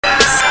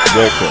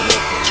Welcome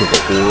to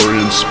the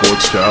Orion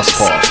Sportscast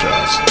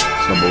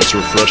Podcast, the most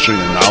refreshing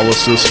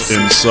analysis,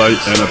 insight,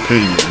 and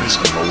opinions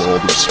in the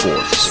world of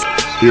sports.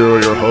 Here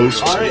are your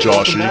hosts,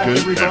 Josh Egan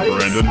and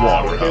Brandon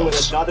Waterhouse. We're here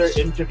with another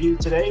interview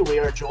today. We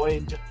are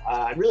joined,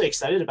 I'm really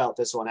excited about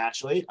this one,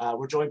 actually.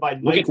 We're joined by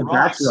Mike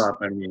Ross. Backdrop,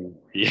 I mean.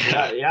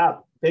 Yeah.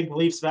 Big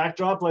Leafs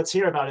backdrop. Let's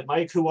hear about it.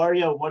 Mike, who are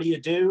you? What do you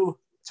do?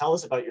 Tell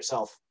us about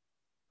yourself.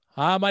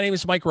 My name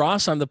is Mike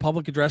Ross. I'm the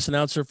public address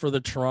announcer for the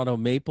Toronto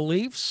Maple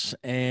Leafs,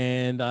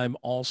 and I'm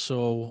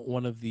also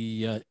one of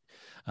the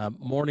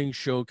morning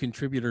show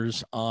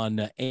contributors on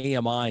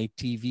AMI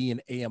TV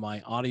and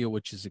AMI Audio,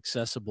 which is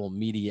Accessible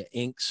Media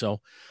Inc. So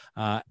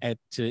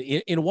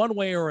in one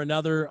way or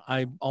another,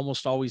 I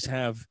almost always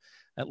have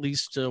at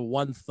least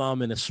one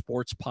thumb in a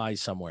sports pie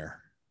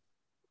somewhere.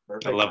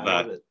 Perfect. I love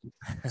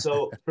that.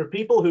 So for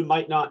people who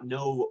might not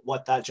know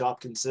what that job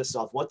consists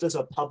of, what does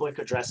a public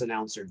address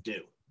announcer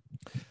do?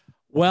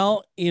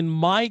 Well, in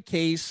my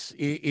case,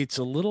 it's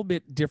a little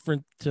bit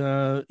different,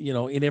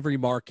 in every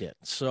market.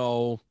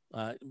 So,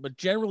 but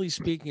generally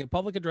speaking, a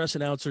public address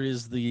announcer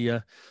is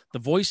the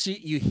voice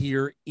that you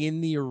hear in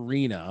the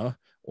arena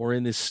or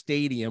in the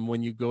stadium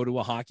when you go to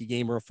a hockey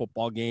game or a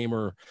football game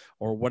or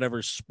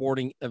whatever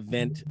sporting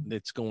event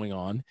that's going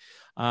on.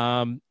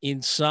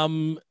 In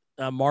some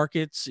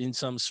markets, in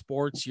some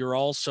sports, you're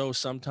also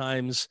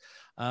sometimes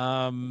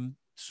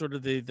sort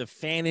of the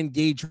fan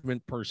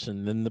engagement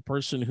person and the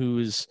person who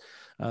is,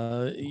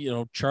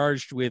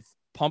 charged with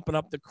pumping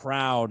up the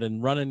crowd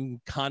and running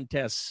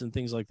contests and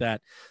things like that.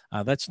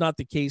 That's not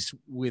the case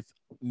with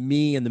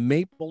me and the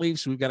Maple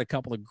Leafs. We've got a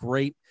couple of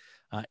great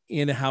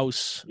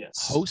in-house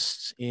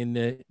hosts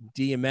in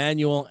D.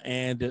 Emmanuel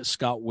and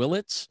Scott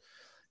Willits.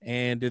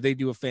 And they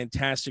do a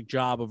fantastic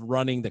job of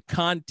running the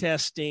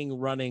contesting,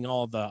 running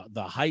all the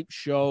hype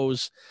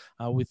shows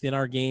within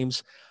our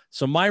games.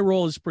 So my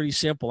role is pretty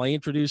simple. I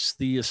introduce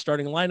the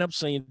starting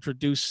lineups. I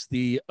introduce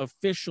the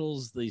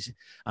officials, the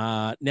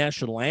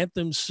national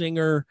anthem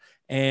singer,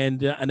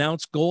 and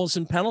announce goals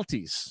and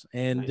penalties.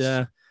 And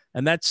Nice.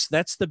 And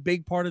that's the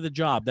big part of the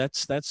job.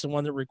 That's the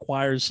one that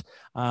requires,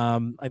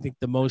 I think,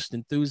 the most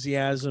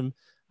enthusiasm,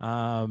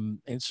 and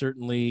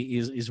certainly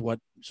is what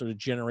sort of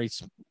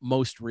generates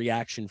most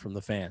reaction from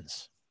the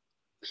fans.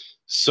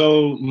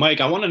 So,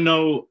 Mike, I want to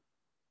know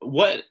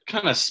what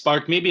kind of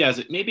sparked, maybe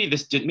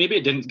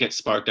it didn't get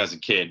sparked as a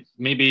kid.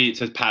 Maybe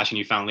it's a passion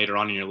you found later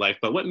on in your life,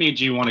 but what made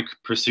you want to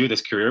pursue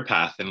this career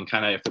path? And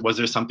was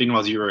there something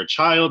while you were a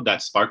child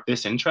that sparked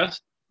this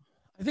interest?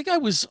 I think I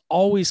was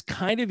always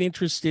kind of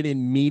interested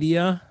in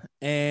media,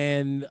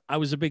 and I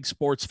was a big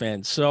sports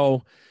fan.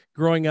 So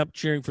growing up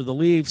cheering for the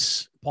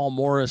Leafs, Paul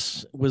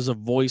Morris was a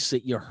voice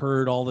that you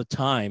heard all the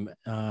time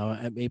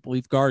at Maple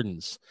Leaf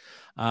Gardens.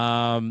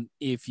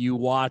 If you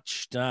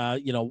watched,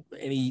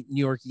 any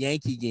New York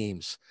Yankee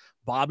games,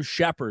 Bob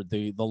Shepard,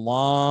 the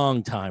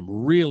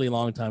really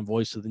long time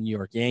voice of the New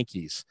York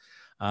Yankees.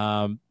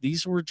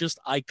 These were just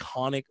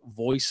iconic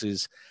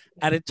voices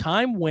at a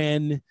time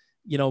when,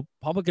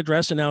 public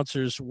address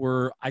announcers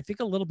were, I think,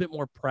 a little bit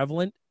more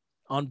prevalent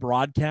on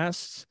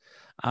broadcasts.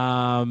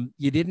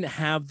 You didn't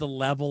have the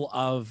level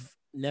of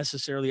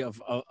necessarily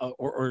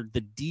or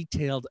the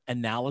detailed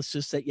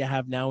analysis that you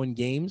have now in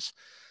games.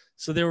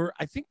 So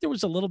I think there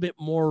was a little bit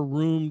more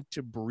room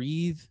to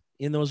breathe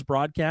in those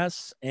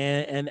broadcasts.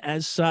 And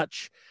as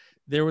such,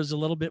 there was a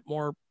little bit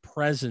more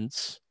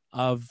presence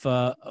of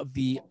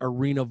the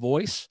arena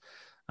voice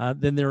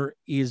than there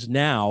is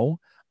now.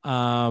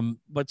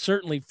 But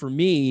certainly for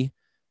me,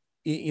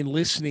 in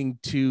listening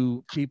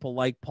to people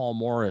like Paul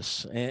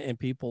Morris and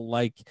people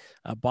like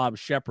Bob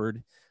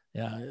Shepard,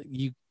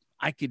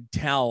 I could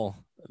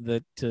tell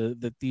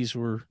that these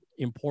were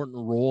important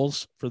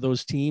roles for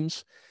those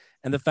teams.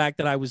 And the fact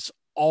that I was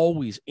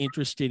always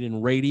interested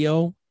in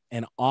radio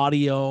and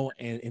audio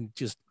and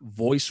just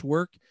voice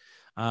work,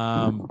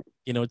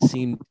 it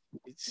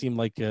seemed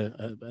like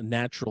a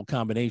natural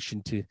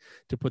combination to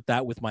put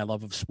that with my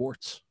love of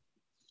sports.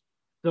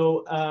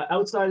 So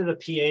outside of the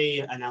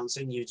PA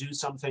announcing, you do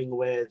something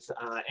with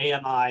AMI.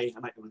 I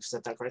might have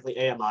said that correctly,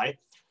 AMI.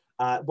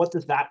 What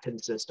does that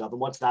consist of, and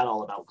what's that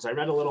all about? Because I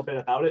read a little bit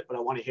about it, but I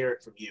want to hear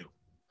it from you.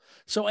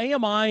 So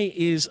AMI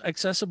is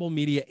Accessible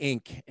Media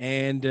Inc.,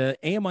 and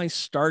AMI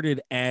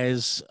started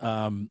as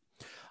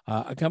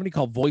a company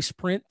called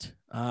VoicePrint,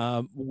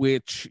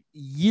 which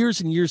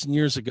years and years and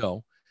years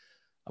ago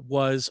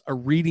was a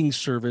reading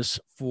service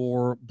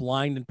for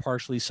blind and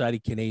partially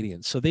sighted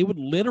Canadians. So they would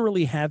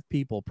literally have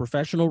people,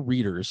 professional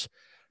readers,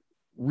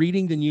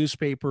 reading the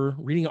newspaper,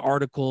 reading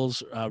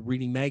articles,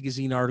 reading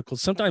magazine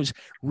articles, sometimes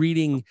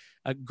reading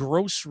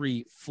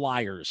grocery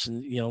flyers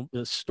and,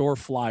 the store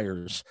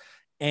flyers.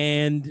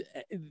 And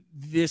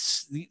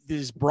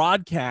these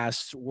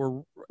broadcasts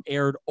were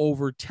aired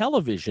over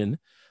television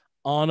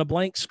on a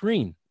blank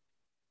screen.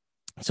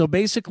 So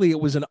basically, it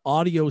was an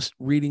audio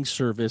reading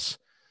service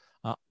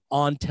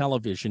on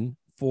television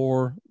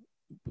for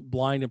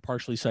blind and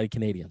partially sighted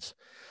Canadians.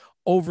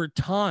 Over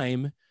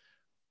time,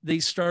 they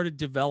started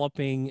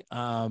developing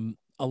a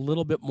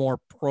little bit more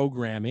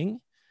programming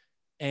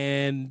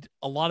and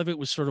a lot of it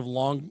was sort of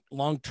long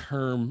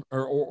term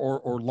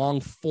or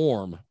long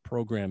form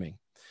programming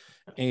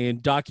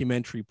and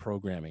documentary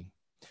programming.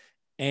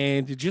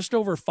 And just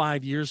over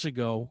 5 years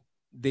ago,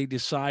 they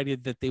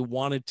decided that they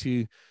wanted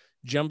to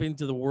jump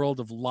into the world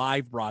of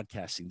live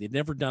broadcasting. They'd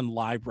never done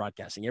live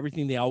broadcasting.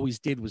 Everything they always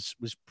did was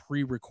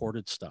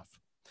pre-recorded stuff.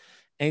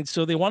 And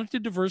so they wanted to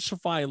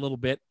diversify a little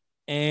bit.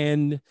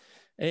 And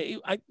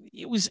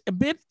it was a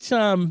bit,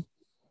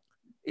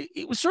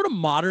 it was sort of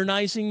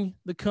modernizing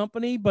the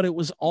company, but it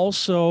was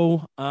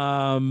also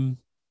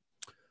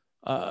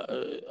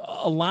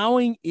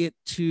allowing it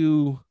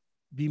to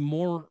be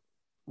more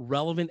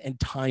relevant and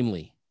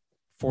timely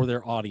for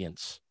their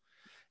audience.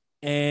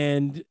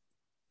 And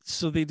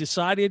so they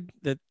decided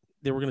that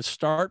they were going to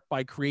start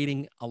by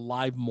creating a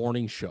live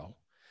morning show.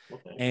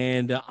 Okay.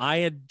 And I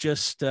had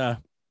just ended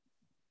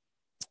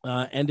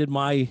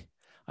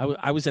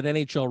I was at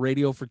NHL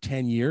Radio for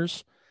 10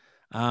 years.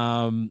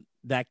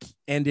 That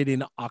ended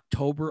in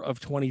October of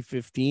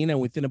 2015. And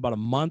within about a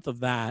month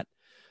of that,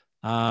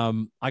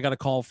 I got a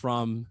call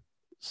from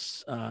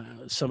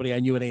somebody I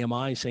knew at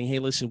AMI saying, hey,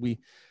 listen,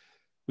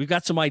 we've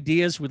got some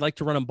ideas. We'd like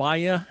to run them by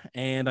you.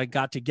 And I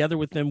got together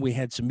with them. We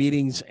had some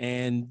meetings,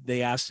 and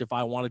they asked if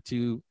I wanted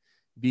to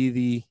be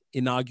the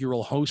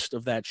inaugural host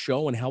of that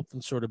show and help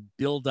them sort of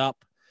build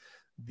up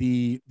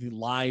the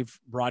live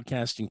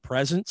broadcasting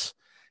presence.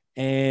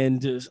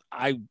 And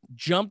I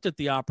jumped at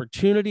the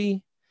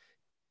opportunity,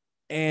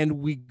 and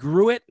we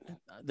grew it.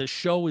 The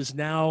show is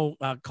now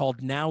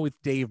called Now with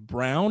Dave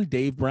Brown.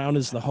 Dave Brown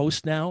is the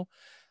host now.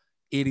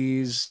 It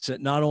is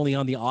not only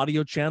on the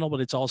audio channel,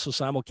 but it's also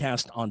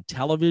simulcast on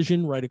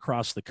television right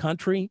across the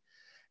country.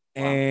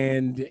 Wow.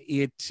 And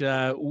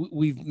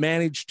we've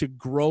managed to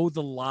grow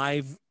the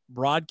live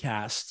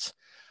broadcasts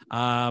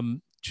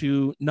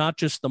to not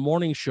just the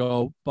morning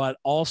show, but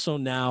also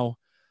now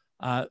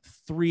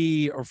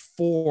 3 or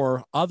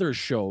 4 other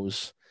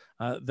shows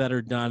that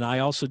are done. I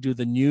also do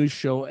the news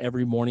show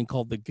every morning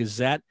called The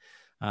Gazette.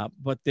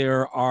 But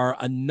there are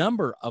a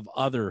number of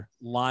other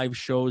live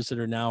shows that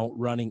are now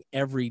running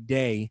every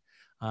day,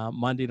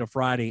 Monday to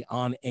Friday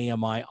on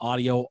AMI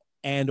Audio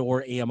and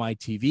or AMI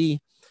TV.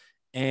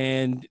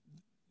 And,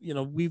 you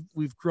know,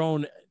 we've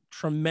grown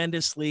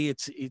tremendously.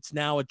 It's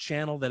now a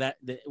channel that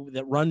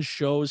runs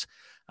shows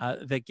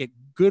that get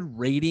good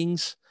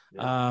ratings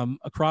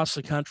across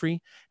the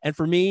country. And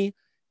for me,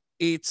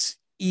 it's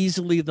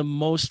easily the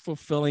most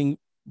fulfilling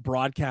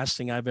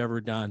broadcasting I've ever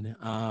done.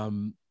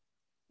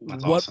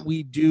 That's what awesome.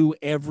 We do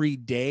every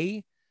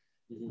day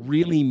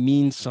really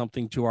means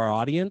something to our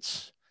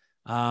audience.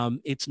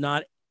 It's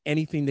not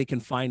anything they can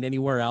find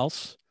anywhere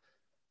else.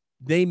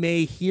 They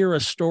may hear a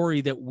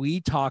story that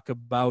we talk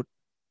about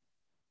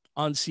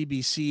on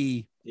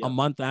CBC a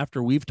month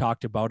after we've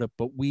talked about it,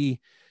 but we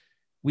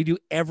do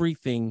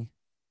everything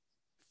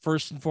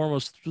first and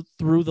foremost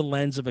through the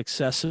lens of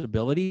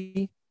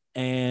accessibility.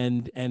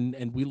 And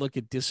we look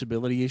at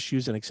disability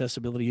issues and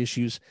accessibility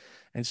issues,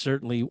 and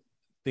certainly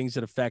things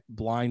that affect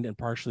blind and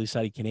partially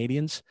sighted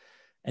Canadians,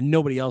 and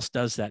nobody else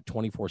does that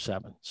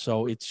 24/7.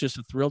 So it's just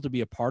a thrill to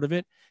be a part of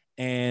it.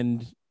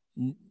 And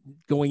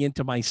going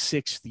into my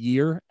 6th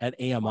year at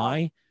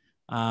AMI,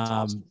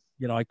 awesome.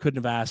 You know, I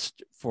couldn't have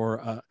asked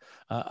for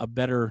a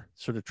better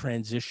sort of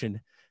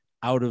transition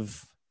out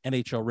of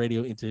NHL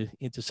radio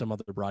into some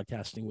other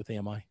broadcasting with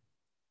AMI.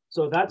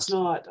 So that's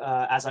not,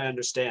 as I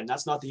understand,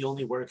 that's not the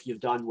only work you've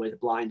done with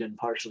blind and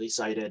partially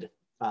sighted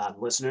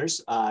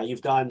listeners.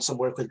 You've done some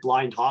work with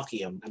blind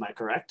hockey. Am I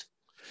correct?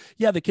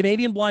 Yeah, the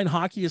Canadian Blind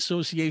Hockey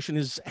Association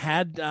has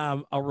had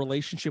a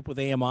relationship with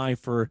AMI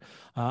for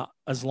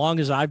as long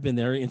as I've been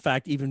there. In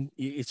fact,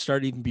 it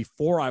started even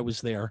before I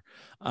was there.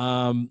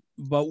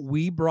 But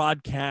we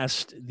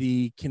broadcast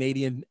the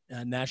Canadian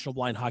National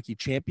Blind Hockey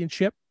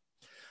Championship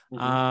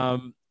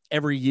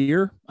every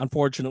year.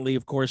 Unfortunately,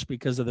 of course,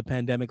 because of the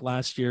pandemic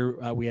last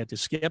year, we had to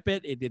skip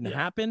it. It didn't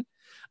happen.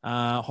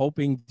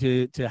 Hoping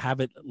to have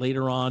it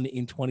later on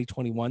in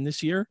 2021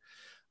 this year.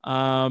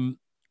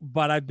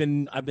 But I've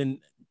been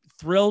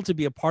thrilled to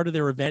be a part of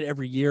their event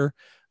every year,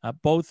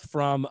 both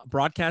from a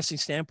broadcasting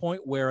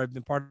standpoint, where I've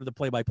been part of the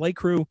play-by-play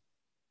crew,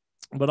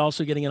 but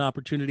also getting an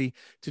opportunity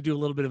to do a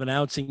little bit of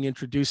announcing,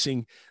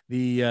 introducing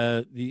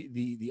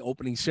the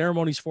opening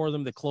ceremonies for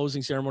them, the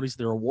closing ceremonies,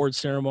 their award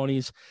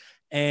ceremonies,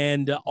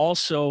 and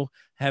also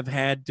have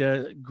had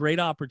great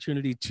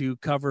opportunity to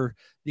cover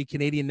the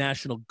Canadian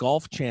National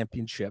Golf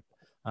Championship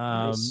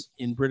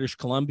in British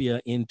Columbia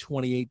in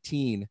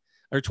 2018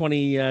 or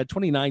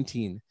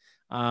 2019.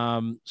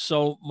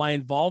 So my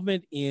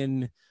involvement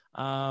in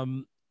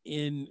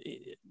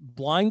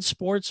blind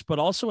sports, but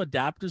also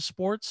adaptive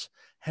sports,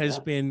 has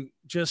been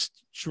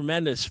just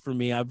tremendous for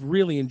me. I've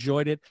really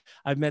enjoyed it.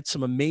 I've met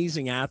some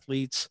amazing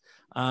athletes,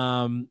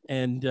 and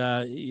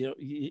you know,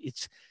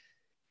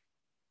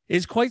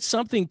 it's quite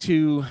something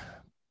to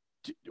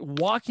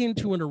walk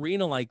into an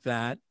arena like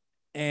that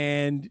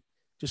and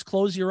just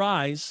close your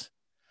eyes,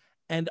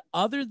 and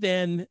other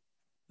than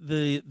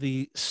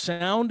the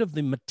sound of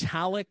the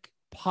metallic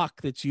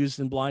puck that's used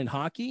in blind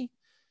hockey,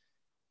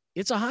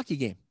 it's a hockey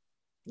game.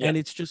 Yeah. And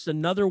it's just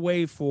another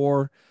way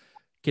for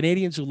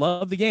Canadians who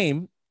love the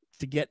game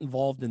to get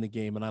involved in the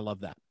game. And I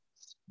love that.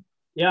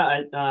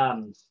 Yeah.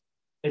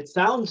 It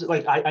sounds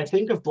like I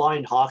think of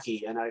blind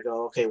hockey and I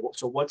go, okay,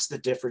 so what's the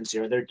difference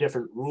here? Are there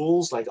different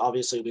rules? Like,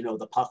 obviously, we know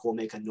the puck will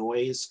make a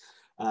noise.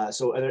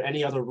 So are there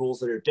any other rules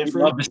that are We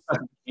different? love the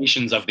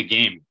specifications of the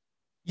game.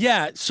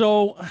 Yeah.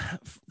 So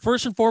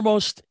first and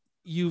foremost,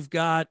 you've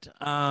got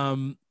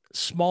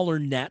smaller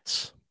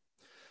nets.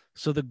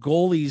 So the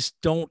goalies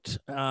don't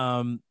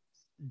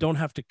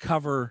have to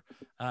cover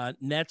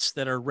nets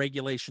that are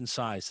regulation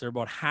size. They're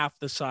about half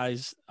the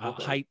size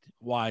height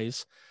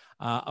wise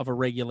of a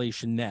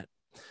regulation net.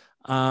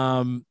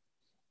 The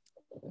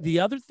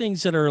other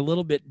things that are a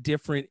little bit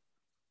different,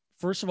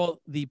 first of all,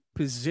 the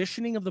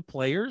positioning of the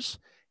players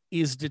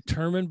is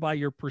determined by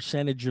your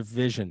percentage of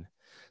vision.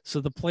 So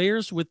the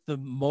players with the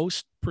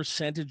most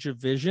percentage of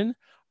vision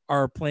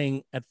are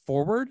playing at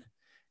forward,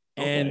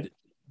 and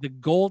the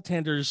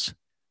goaltenders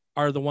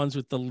are the ones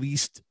with the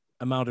least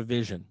amount of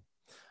vision.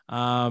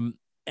 And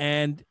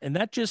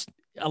that just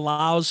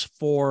allows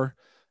for,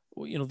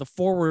 the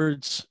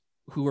forwards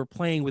who are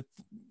playing with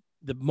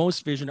the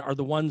most vision are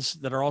the ones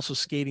that are also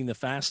skating the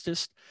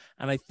fastest.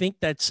 And I think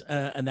that's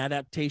an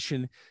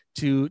adaptation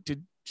to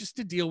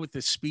deal with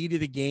the speed of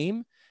the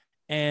game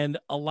and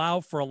allow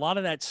for a lot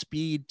of that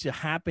speed to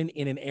happen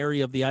in an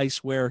area of the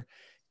ice where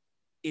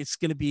it's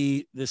going to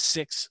be the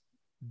 6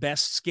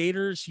 best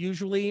skaters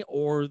usually,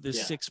 or the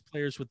 6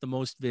 players with the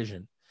most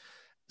vision,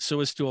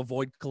 so as to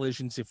avoid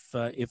collisions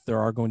if there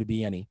are going to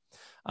be any.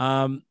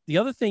 The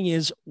other thing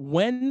is,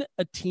 when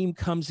a team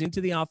comes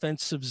into the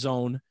offensive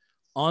zone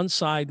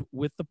onside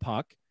with the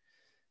puck,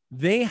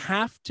 they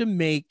have to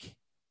make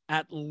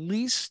at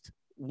least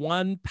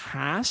one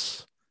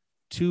pass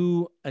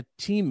to a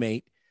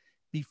teammate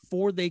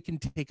before they can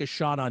take a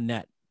shot on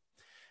net.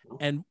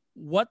 And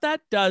what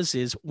that does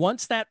is,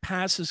 once that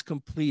pass is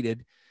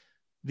completed,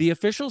 the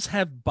officials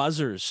have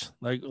buzzers,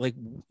 like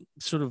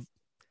sort of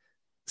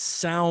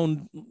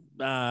sound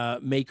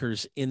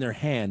makers in their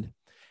hand,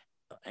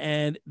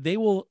 and they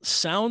will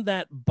sound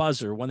that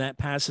buzzer when that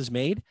pass is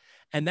made,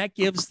 and that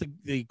gives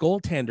the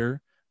goaltender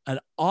an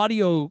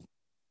audio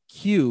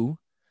cue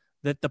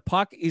that the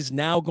puck is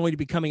now going to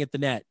be coming at the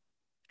net.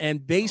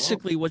 And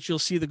basically what you'll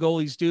see the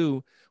goalies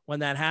do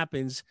when that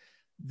happens,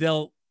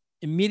 they'll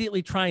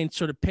immediately try and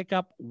sort of pick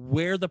up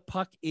where the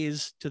puck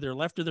is to their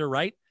left or their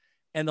right,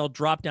 and they'll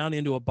drop down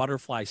into a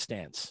butterfly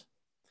stance.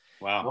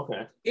 Wow.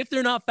 Okay. If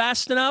they're not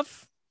fast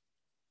enough,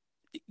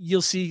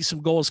 you'll see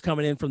some goals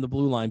coming in from the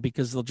blue line,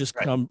 because they'll just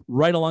come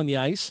right along the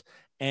ice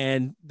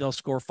and they'll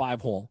score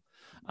 5-hole.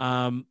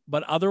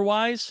 But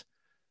otherwise,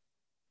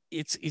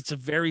 it's a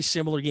very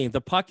similar game.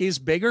 The puck is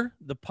bigger.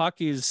 The puck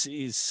is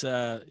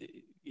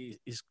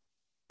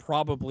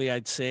probably,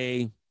 I'd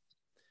say,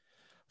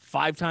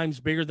 5 times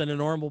bigger than a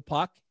normal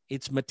puck.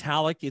 It's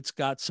metallic. It's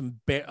got some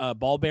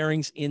ball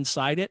bearings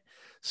inside it,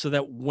 so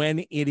that when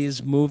it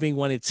is moving,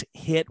 when it's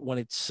hit, when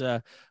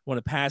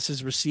a pass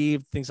is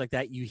received, things like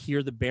that, you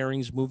hear the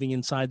bearings moving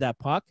inside that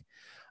puck.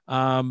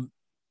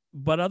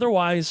 But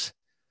otherwise,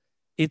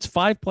 it's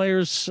 5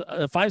 players,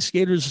 5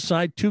 skaters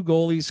aside, 2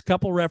 goalies,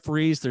 couple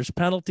referees. There's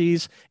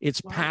penalties. It's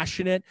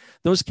passionate.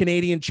 Those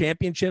Canadian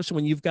championships,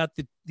 when you've got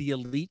the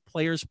elite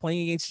players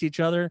playing against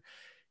each other,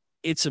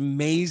 it's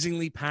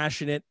amazingly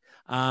passionate.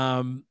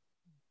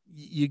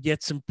 You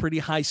get some pretty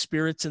high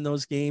spirits in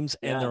those games,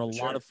 and they're a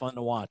lot of fun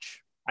to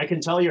watch. I can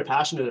tell you're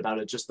passionate about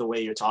it just the way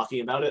you're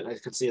talking about it. I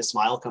could see a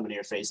smile coming to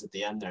your face at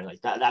the end there.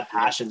 Like that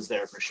passion's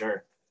there for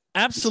sure.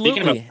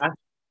 Absolutely.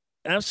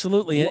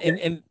 Absolutely.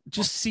 And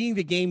just seeing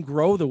the game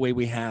grow the way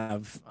we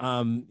have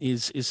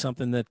is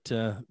something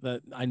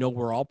that I know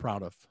we're all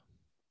proud of.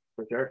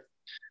 For sure.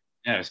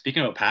 Yeah,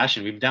 speaking about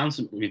passion, we've done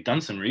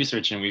some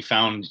research, and we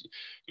found,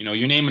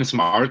 your name in some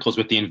articles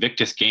with the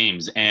Invictus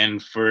Games.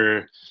 And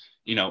for,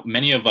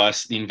 many of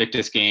us, the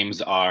Invictus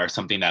Games are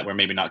something that we're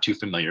maybe not too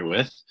familiar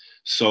with.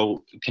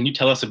 So can you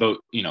tell us about,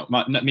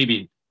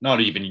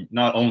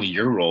 not only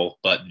your role,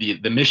 but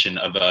the mission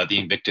of the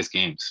Invictus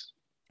Games?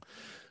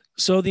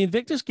 So the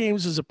Invictus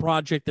Games is a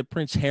project that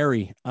Prince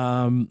Harry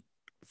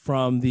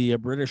from the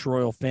British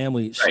royal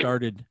family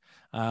started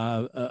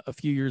a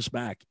few years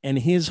back. And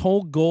his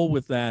whole goal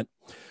with that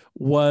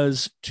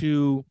was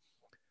to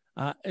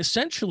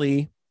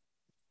essentially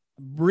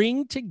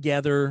bring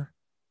together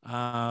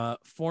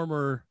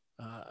former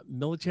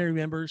military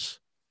members,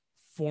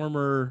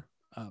 former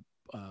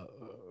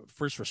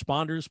first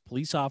responders,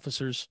 police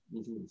officers,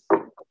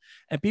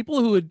 and people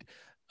who had,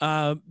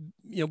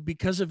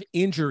 because of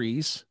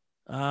injuries,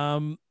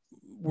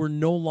 were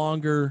no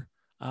longer,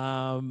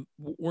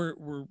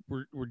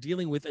 we're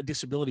dealing with a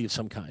disability of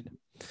some kind.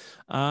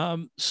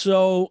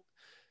 So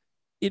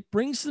it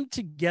brings them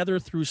together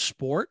through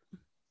sport.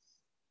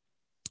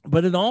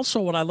 But it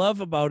also, what I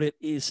love about it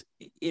is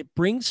it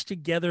brings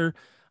together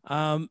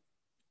some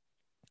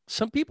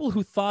people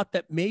who thought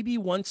that maybe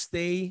once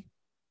they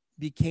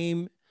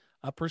became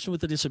a person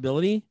with a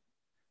disability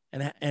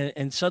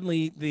and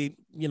suddenly they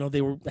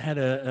had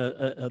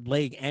a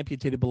leg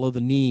amputated below the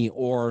knee,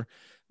 or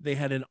they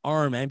had an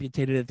arm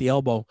amputated at the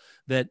elbow,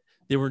 that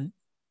they were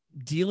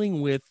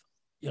dealing with,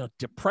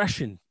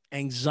 depression,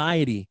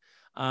 anxiety,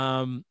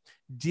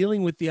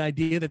 dealing with the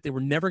idea that they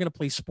were never going to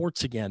play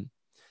sports again.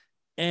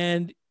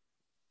 And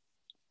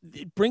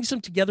it brings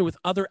them together with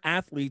other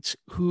athletes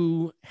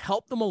who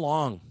help them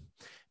along,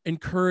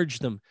 encourage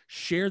them,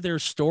 share their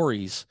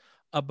stories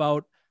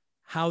about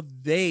how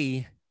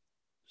they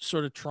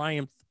sort of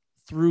triumphed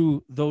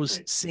through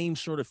those same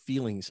sort of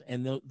feelings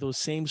and those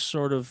same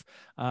sort of,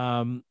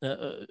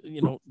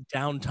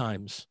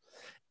 downtimes.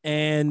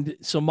 And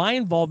so my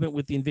involvement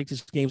with the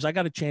Invictus Games, I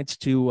got a chance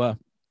to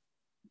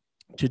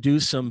do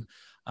some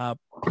PA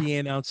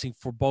announcing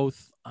for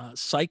both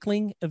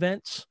cycling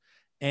events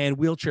and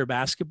wheelchair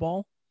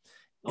basketball.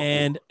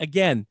 And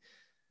again,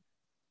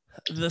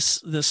 the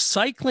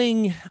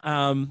cycling,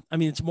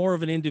 it's more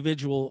of an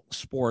individual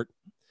sport.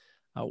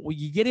 When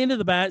you get into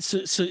the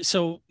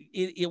so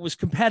it was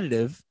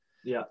competitive.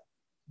 Yeah.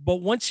 But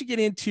once you get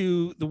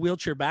into the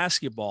wheelchair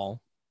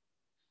basketball,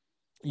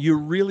 you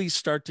really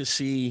start to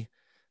see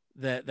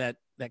that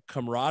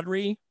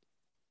camaraderie.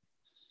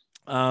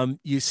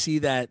 You see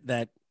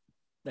that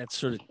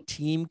sort of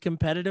team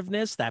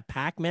competitiveness, that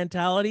pack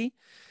mentality.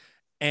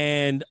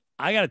 And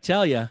I got to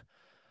tell you,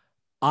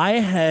 I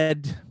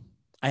had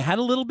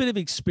a little bit of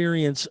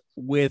experience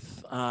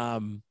with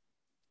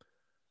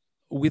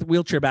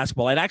wheelchair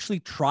basketball. I'd actually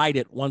tried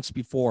it once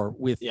before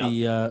with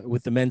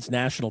the men's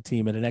national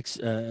team at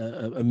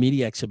a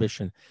media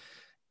exhibition.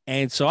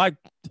 And so I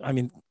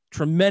mean,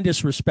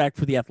 tremendous respect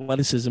for the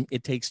athleticism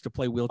it takes to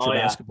play wheelchair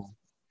basketball.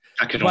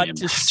 But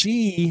to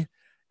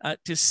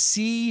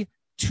see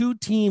two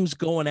teams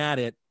going at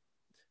it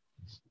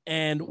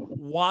and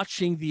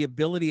watching the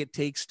ability it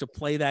takes to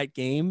play that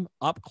game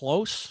up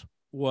close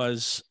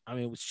was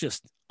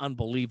just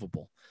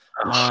unbelievable.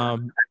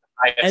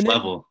 Highest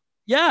level.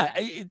 Yeah,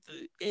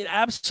 it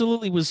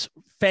absolutely was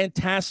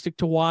fantastic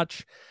to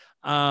watch.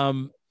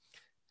 And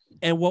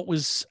what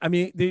was,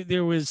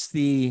 there was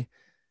the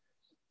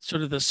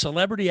sort of the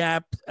celebrity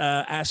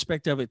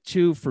aspect of it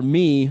too. For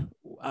me,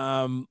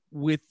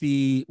 with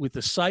the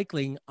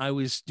cycling, I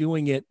was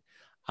doing it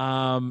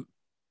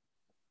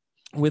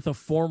with a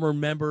former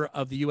member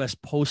of the U.S.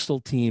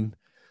 Postal Team,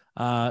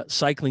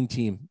 cycling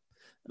team.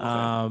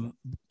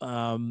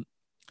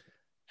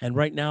 And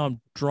right now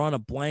I'm drawing a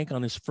blank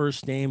on his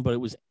first name, but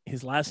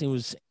his last name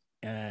was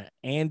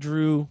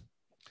Andrew.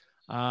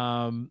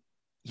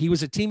 He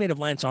was a teammate of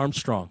Lance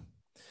Armstrong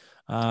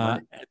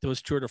at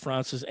those Tour de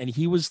France's, and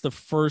he was the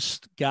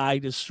first guy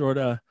to sort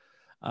of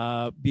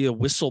be a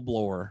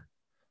whistleblower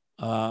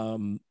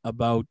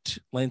about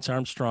Lance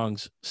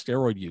Armstrong's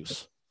steroid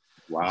use.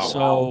 Wow.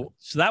 So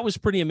that was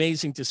pretty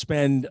amazing to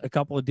spend a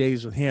couple of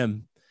days with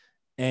him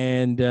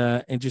and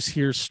just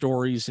hear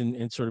stories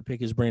and sort of pick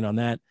his brain on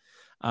that.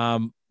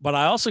 But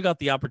I also got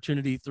the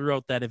opportunity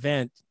throughout that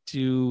event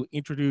to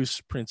introduce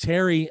Prince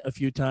Harry a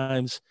few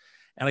times.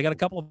 And I got a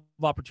couple of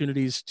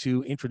opportunities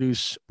to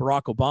introduce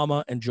Barack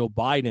Obama and Joe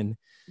Biden.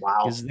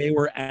 Wow. Because they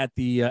were at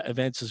the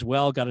events as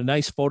well. Got a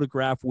nice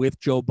photograph with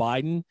Joe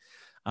Biden.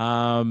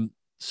 So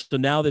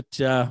now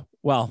that,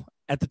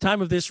 at the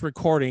time of this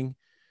recording,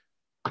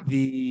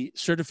 the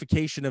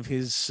certification of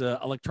his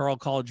electoral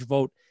college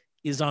vote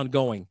is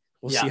ongoing.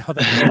 We'll see how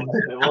that goes.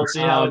 We'll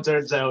see how it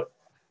turns out.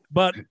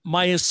 But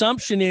my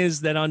assumption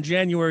is that on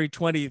January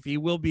 20th, he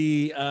will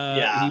be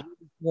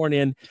sworn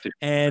in.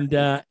 And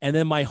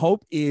then my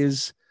hope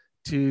is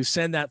to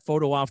send that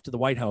photo off to the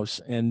White House.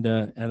 And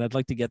I'd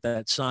like to get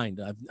that signed.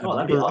 I've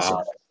that'd be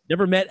awesome.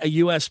 Never met a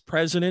U.S.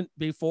 president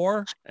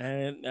before.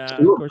 And of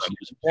course, he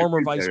was a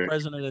former vice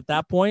president at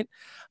that point.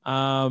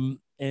 And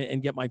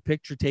get my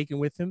picture taken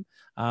with him.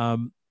 But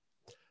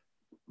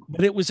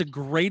it was a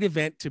great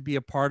event to be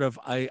a part of.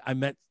 I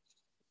met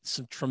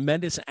some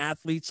tremendous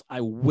athletes. I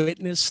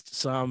witnessed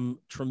some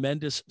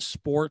tremendous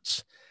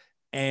sports,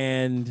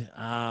 and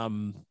I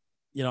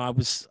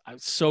was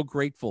so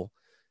grateful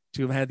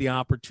to have had the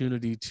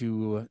opportunity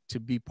to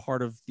be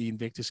part of the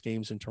Invictus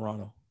Games in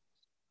Toronto.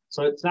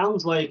 So it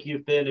sounds like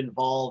you've been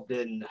involved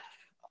in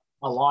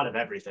a lot of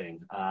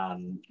everything,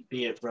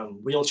 be it from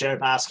wheelchair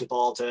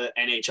basketball to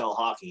NHL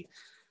hockey.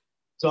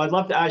 So I'd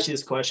love to ask you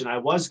this question. I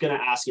was going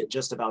to ask it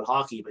just about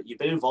hockey, but you've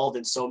been involved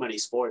in so many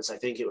sports. I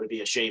think it would be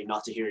a shame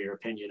not to hear your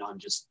opinion on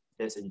just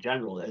this in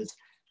general. Is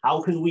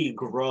how can we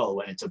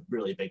grow? And it's a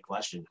really big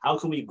question. How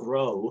can we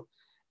grow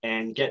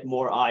and get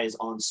more eyes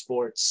on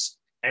sports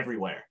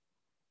everywhere?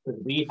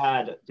 Because we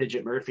had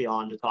Digit Murphy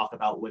on to talk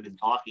about women's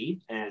hockey,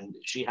 and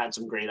she had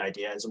some great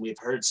ideas. And we've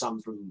heard some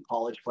from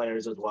college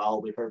players as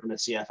well. We've heard from a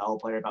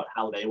CFL player about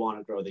how they want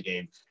to grow the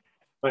game.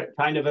 But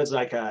kind of as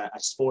like a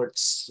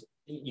sports,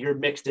 you're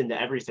mixed into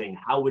everything.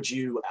 How would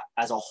you,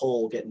 as a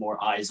whole, get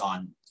more eyes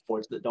on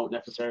sports that don't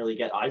necessarily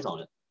get eyes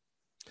on it?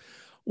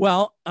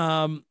 Well,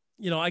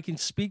 I can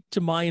speak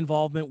to my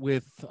involvement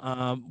with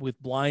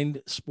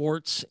blind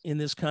sports in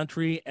this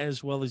country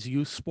as well as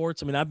youth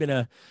sports. I mean, I've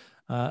been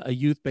a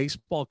youth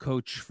baseball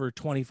coach for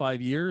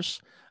 25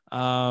 years,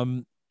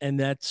 and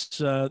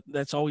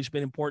that's always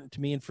been important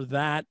to me. And for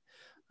that,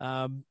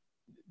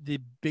 the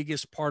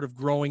biggest part of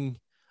growing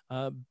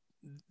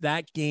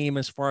that game,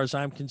 as far as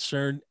I'm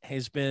concerned,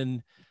 has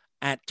been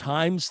at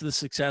times the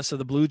success of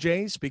the Blue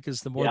Jays,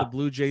 because the more the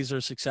Blue Jays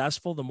are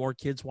successful, the more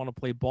kids want to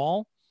play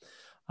ball.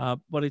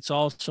 But it's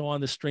also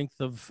on the strength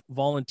of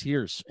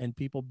volunteers and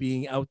people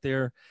being out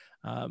there,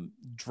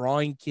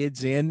 drawing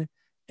kids in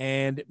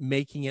and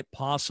making it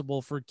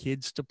possible for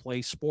kids to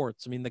play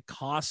sports. I mean, the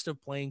cost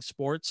of playing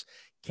sports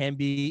can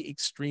be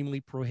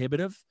extremely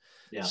prohibitive.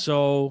 Yeah.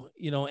 So,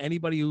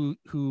 anybody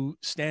who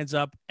stands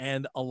up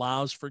and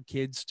allows for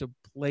kids to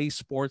play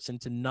sports and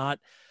to not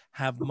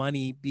have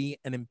money be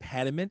an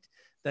impediment,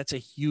 that's a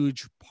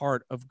huge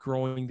part of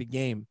growing the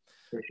game.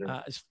 For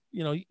sure.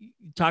 You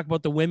talk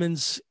about the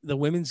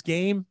women's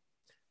game,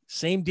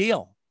 same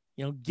deal.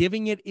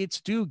 Giving it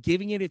its due,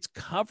 giving it its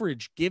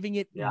coverage, giving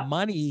it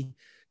money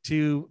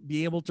to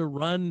be able to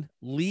run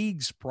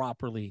leagues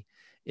properly.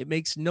 It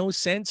makes no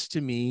sense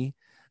to me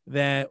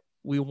that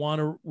we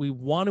want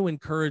to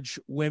encourage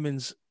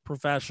women's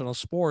professional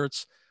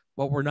sports,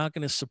 but we're not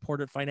going to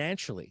support it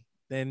financially.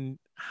 Then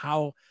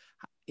how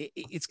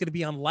it's going to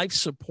be on life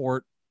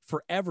support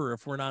forever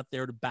if we're not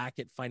there to back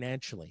it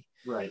financially.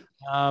 Right.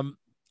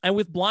 And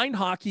with blind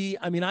hockey,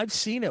 I mean, I've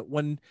seen it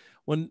when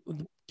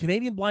the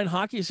Canadian Blind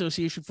Hockey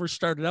Association first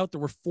started out, there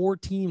were 4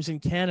 teams in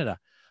Canada.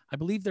 I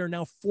believe there are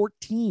now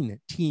 14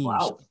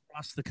 teams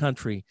across the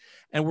country.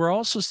 And we're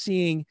also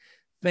seeing,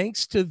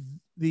 thanks to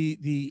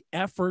the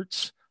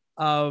efforts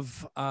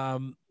of,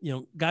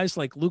 guys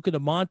like Luca De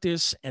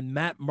Montis and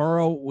Matt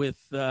Murrow with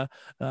the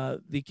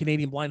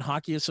Canadian Blind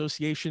Hockey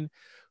Association,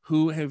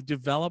 who have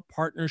developed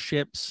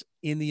partnerships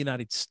in the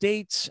United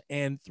States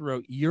and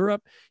throughout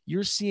Europe.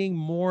 You're seeing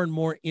more and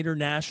more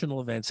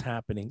international events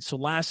happening. So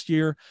last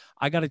year,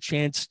 I got a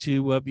chance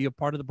to be a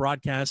part of the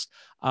broadcast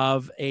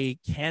of a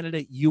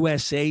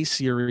Canada-USA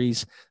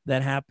series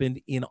that happened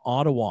in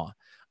Ottawa.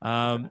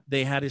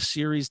 They had a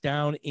series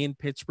down in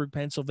Pittsburgh,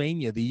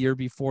 Pennsylvania the year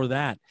before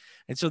that.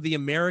 And so the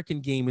American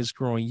game is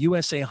growing.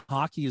 USA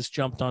Hockey has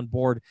jumped on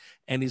board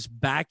and is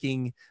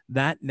backing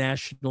that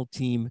national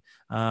team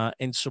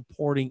and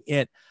supporting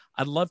it.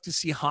 I'd love to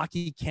see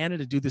Hockey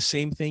Canada do the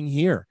same thing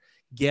here.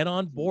 Get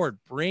on board,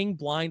 bring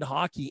blind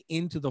hockey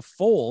into the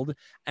fold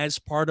as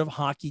part of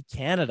Hockey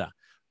Canada.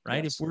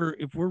 Right. Yes.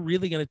 If we're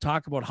really going to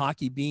talk about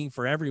hockey being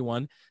for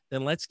everyone,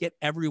 then let's get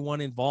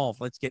everyone involved.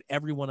 Let's get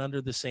everyone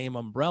under the same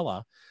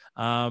umbrella.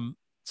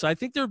 So I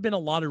think there have been a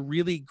lot of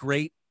really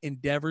great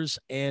endeavors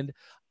and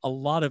a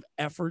lot of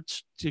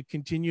efforts to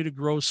continue to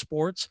grow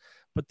sports.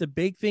 But the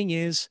big thing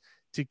is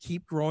to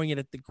keep growing it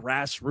at the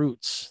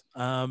grassroots,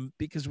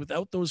 because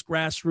without those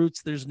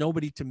grassroots, there's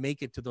nobody to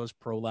make it to those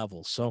pro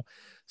levels. So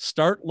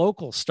start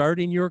local, start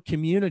in your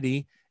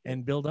community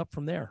and build up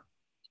from there.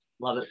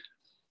 Love it.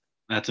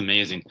 That's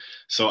amazing.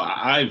 So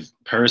I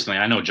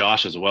know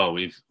Josh as well.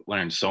 We've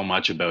learned so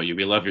much about you.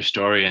 We love your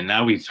story. And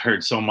now we've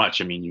heard so much.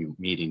 I mean,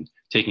 you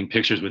taking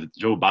pictures with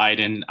Joe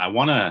Biden. I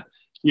want to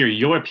hear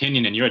your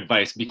opinion and your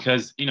advice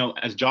because,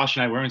 as Josh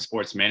and I, we're in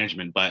sports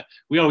management, but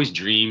we always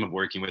dream of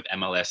working with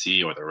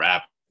MLSE or the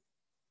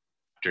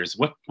Raptors.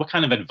 What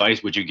kind of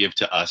advice would you give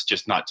to us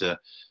just not to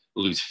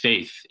lose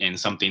faith in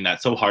something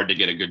that's so hard to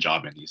get a good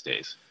job in these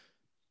days?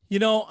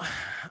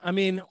 I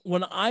mean,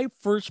 when I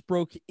first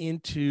broke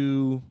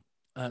into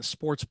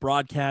sports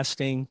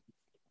broadcasting,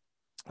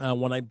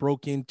 when I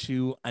broke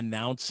into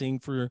announcing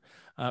for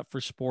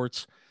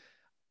sports,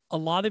 a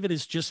lot of it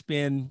has just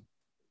been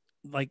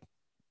like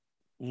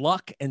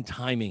luck and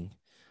timing.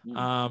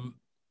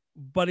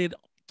 But it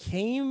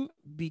came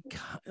because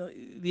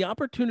the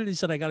opportunities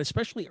that I got,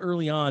 especially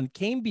early on,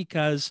 came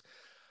because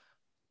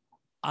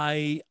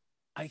I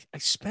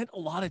spent a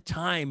lot of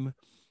time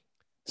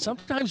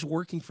sometimes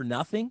working for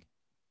nothing,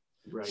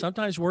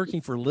 sometimes working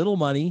for little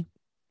money.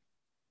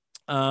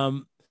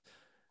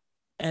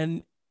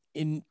 And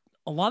in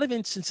a lot of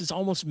instances,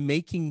 almost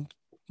making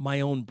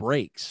my own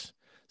breaks.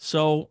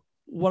 So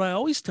what I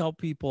always tell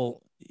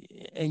people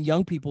and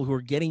young people who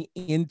are getting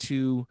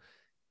into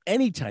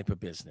any type of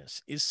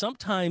business is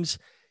sometimes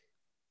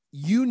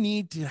you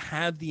need to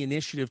have the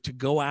initiative to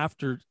go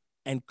after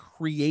and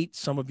create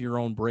some of your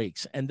own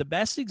breaks. And the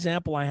best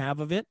example I have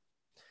of it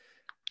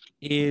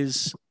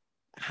is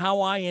how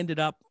I ended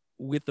up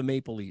with the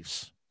Maple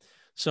Leafs.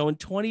 So in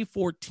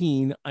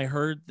 2014, I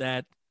heard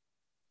that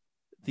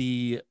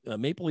the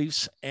Maple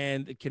Leafs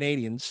and the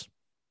Canadiens,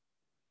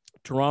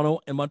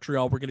 Toronto and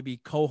Montreal, were going to be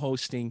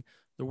co-hosting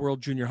the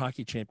World Junior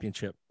Hockey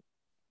Championship.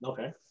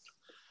 Okay.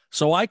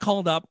 So I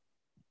called up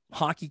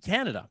Hockey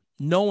Canada,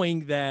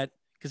 knowing that,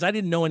 because I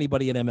didn't know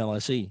anybody at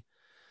MLSE.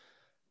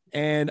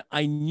 And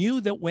I knew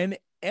that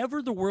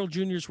whenever the World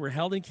Juniors were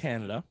held in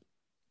Canada,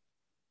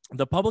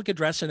 the public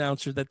address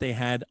announcer that they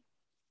had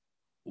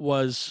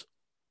was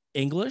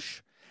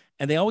English,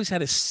 and they always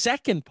had a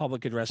second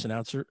public address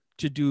announcer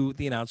to do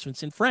the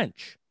announcements in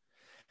French.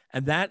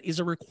 And that is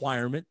a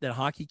requirement that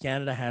Hockey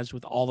Canada has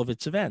with all of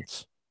its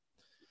events.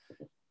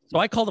 So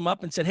I called them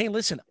up and said, hey,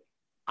 listen,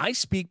 I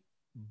speak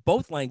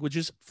both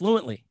languages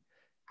fluently.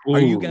 Ooh. Are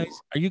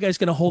you guys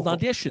going to hold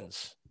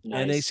auditions?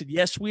 Nice. And they said,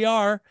 yes, we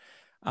are.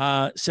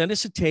 Send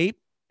us a tape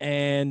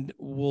and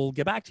we'll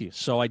get back to you.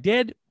 So I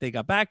did. They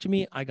got back to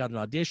me. I got an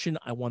audition.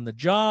 I won the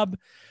job.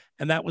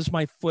 And that was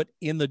my foot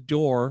in the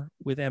door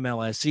with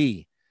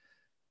MLSE.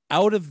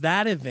 Out of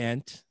that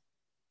event,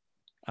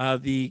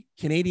 the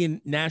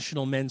Canadian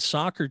national men's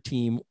soccer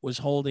team was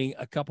holding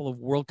a couple of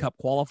World Cup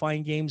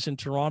qualifying games in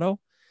Toronto.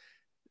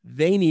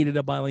 They needed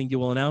a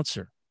bilingual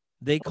announcer.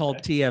 They called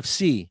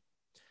TFC.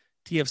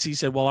 TFC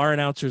said, well, our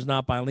announcer is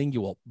not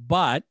bilingual,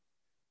 but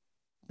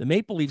the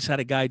Maple Leafs had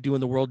a guy doing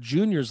the World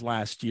Juniors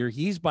last year.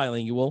 He's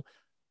bilingual.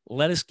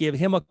 Let us give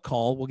him a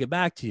call. We'll get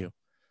back to you.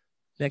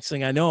 Next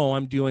thing I know,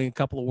 I'm doing a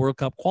couple of World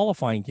Cup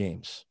qualifying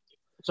games.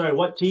 Sorry,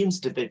 what teams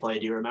did they play?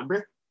 Do you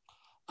remember?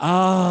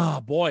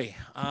 Boy.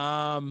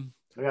 One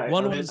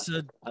was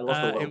it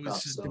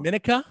was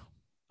Dominica.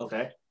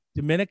 Okay.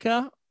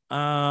 Dominica.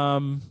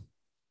 And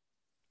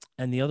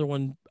the other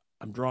one,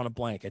 I'm drawing a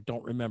blank. I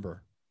don't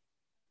remember.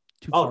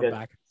 Too far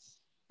back.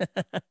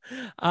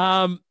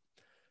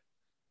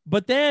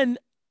 But then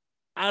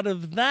out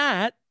of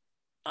that,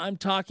 I'm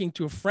talking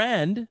to a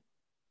friend,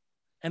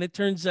 and it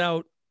turns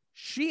out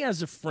she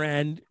has a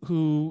friend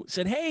who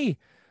said, hey,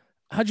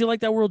 how'd you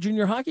like that World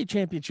Junior Hockey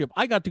Championship?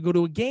 I got to go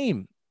to a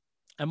game.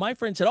 And my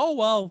friend said, oh,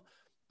 well,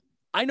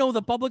 I know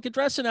the public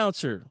address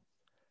announcer.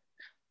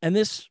 And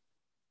this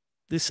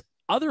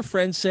other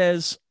friend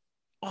says,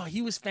 oh,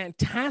 he was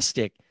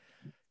fantastic.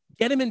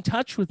 Get him in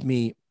touch with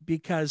me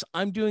because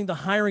I'm doing the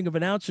hiring of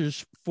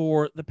announcers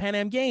for the Pan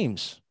Am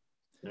Games.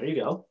 There you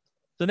go.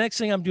 The next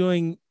thing I'm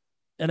doing,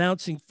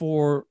 announcing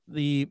for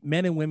the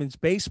men and women's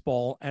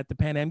baseball at the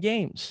Pan Am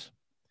Games.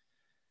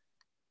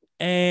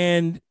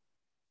 And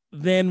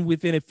then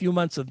within a few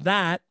months of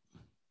that,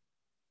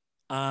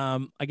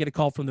 I get a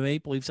call from the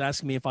Maple Leafs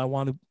asking me if I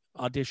want to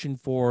audition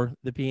for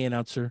the PA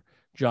announcer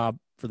job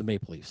for the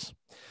Maple Leafs.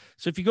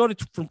 So if you go to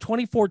from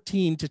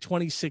 2014 to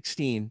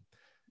 2016,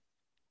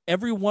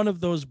 every one of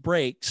those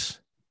breaks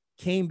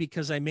came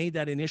because I made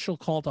that initial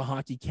call to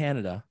Hockey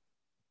Canada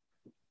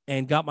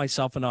and got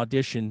myself an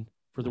audition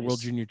for the World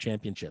Junior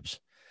Championships.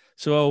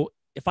 So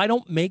if I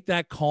don't make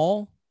that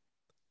call,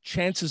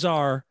 chances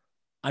are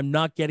I'm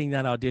not getting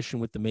that audition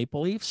with the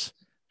Maple Leafs,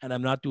 and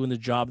I'm not doing the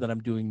job that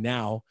I'm doing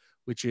now,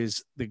 which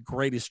is the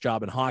greatest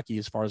job in hockey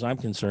as far as I'm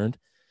concerned.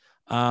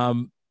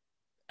 And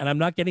I'm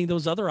not getting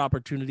those other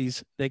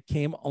opportunities that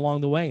came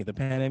along the way, the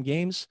Pan Am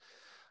Games,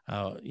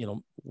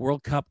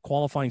 World Cup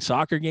qualifying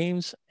soccer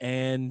games.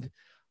 And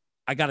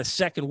I got a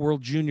second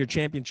World Junior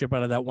Championship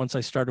out of that once I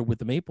started with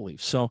the Maple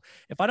Leafs. So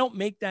if I don't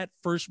make that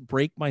first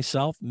break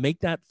myself, make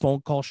that phone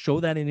call, show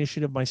that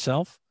initiative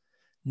myself,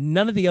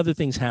 none of the other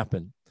things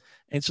happen.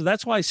 And so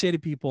that's why I say to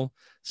people,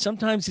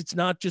 sometimes it's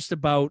not just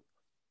about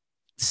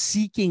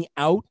seeking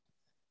out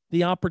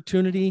the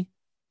opportunity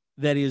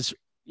that is,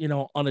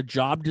 on a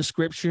job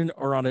description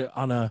or on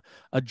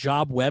a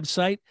job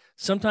website.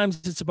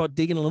 Sometimes it's about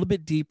digging a little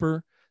bit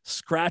deeper,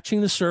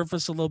 scratching the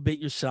surface a little bit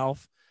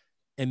yourself,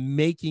 and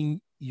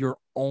making your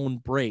own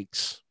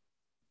breaks,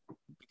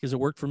 because it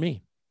worked for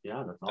me.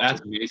 Yeah,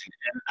 that's amazing.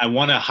 And I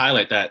want to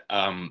highlight that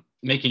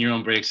making your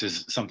own breaks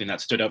is something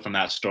that stood out from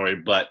that story.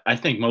 But I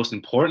think most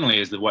importantly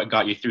is that what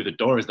got you through the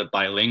door is the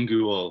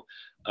bilingual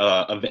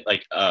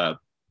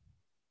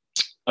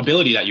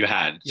ability that you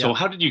had. Yeah. So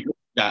how did you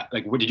that?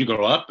 Like, where did you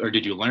grow up, or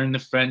did you learn the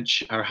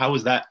French, or how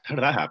was that? How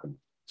did that happen?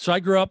 So I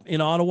grew up in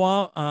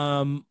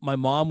Ottawa. My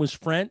mom was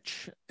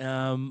French.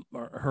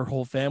 Her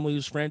whole family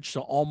was French.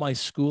 So all my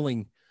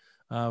schooling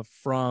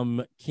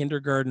from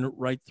kindergarten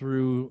right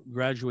through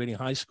graduating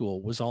high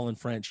school was all in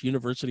French.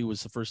 University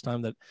was the first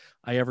time that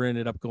I ever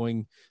ended up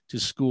going to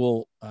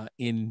school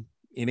in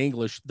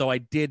English, though I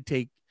did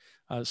take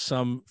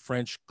some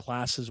French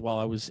classes while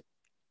I was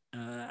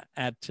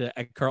at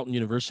Carleton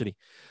University.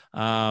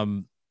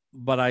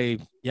 But I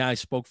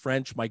spoke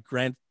French. My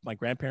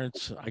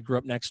grandparents, I grew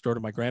up next door to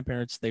my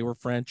grandparents. They were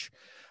French.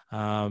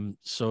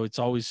 So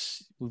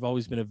we've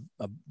always been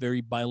a very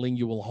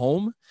bilingual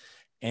home.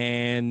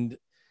 And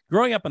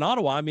growing up in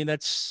Ottawa, I mean,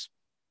 that's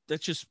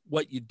just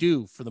what you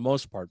do for the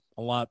most part.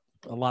 A lot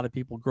of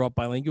people grow up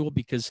bilingual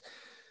because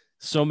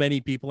so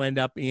many people end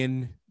up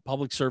in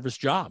public service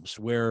jobs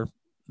where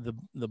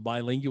the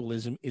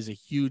bilingualism is a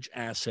huge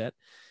asset,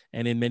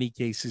 and in many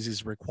cases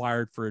is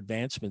required for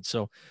advancement.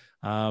 So,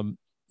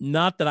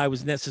 not that I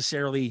was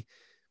necessarily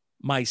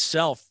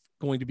myself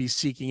going to be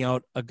seeking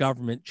out a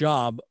government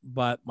job,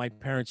 but my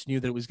parents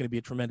knew that it was going to be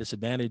a tremendous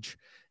advantage.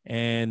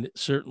 And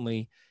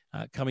certainly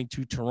coming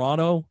to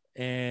Toronto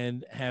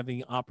and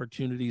having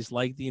opportunities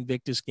like the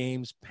Invictus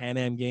Games, Pan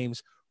Am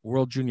Games,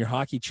 World Junior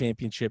Hockey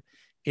Championship,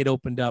 it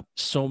opened up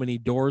so many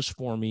doors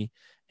for me.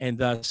 And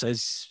thus,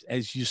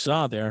 as you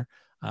saw there,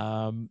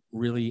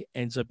 really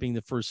ends up being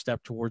the first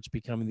step towards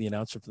becoming the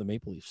announcer for the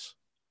Maple Leafs.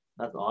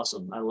 That's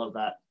awesome. I love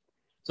that.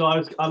 So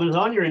I was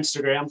on your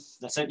Instagram.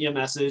 I sent you a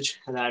message,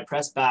 and then I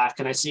pressed back,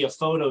 and I see a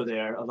photo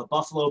there of a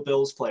Buffalo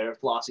Bills player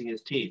flossing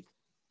his teeth.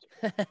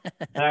 And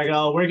I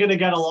go, we're going to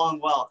get along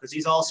well, because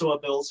he's also a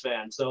Bills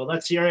fan. So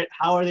let's hear it.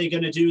 How are they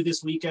going to do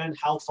this weekend?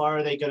 How far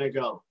are they going to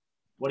go?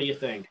 What do you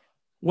think?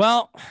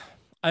 Well,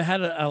 I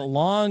had a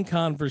long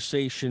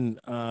conversation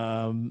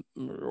or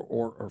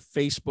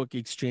Facebook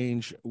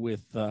exchange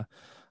with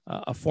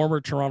a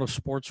former Toronto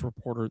sports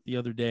reporter the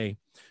other day,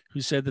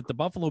 who said that the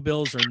Buffalo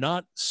Bills are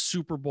not a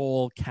Super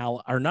Bowl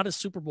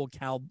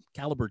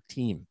caliber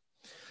team.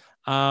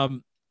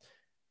 And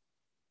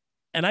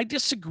I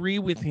disagree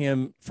with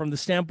him from the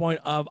standpoint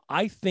of,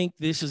 I think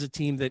this is a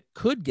team that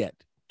could get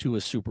to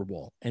a Super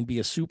Bowl and be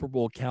a Super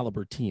Bowl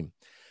caliber team.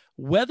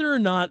 Whether or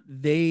not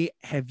they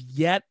have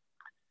yet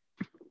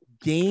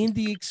gained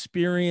the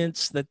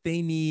experience that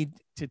they need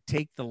to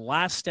take the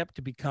last step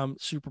to become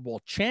Super Bowl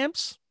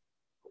champs,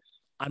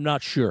 I'm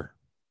not sure.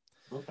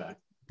 Okay.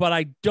 But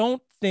I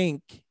don't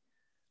think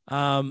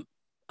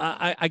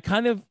I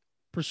kind of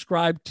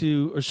subscribe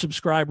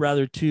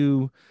rather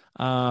to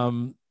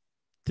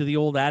the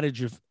old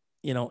adage of,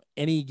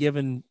 any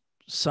given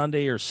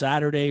Sunday or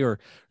Saturday, or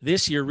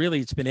this year, really,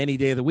 it's been any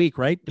day of the week,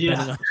 right?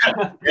 Depending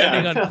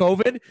on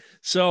COVID.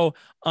 So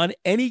on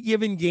any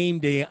given game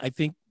day, I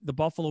think the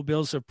Buffalo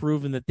Bills have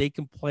proven that they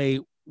can play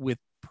with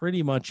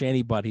pretty much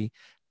anybody.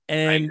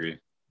 And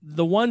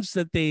the ones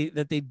that they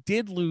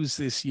did lose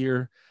this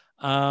year,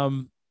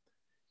 they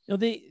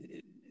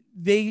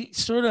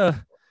sort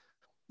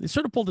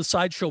of pulled a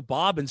sideshow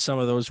Bob in some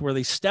of those, where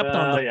they stepped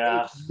on the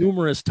face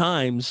numerous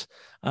times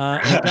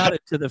and got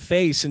it to the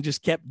face and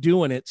just kept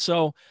doing it.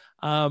 So,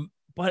 but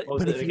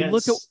if you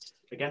look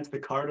against the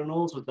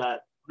Cardinals with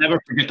that,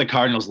 never forget the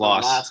Cardinals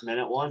loss, last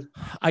minute one.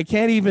 I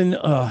can't even.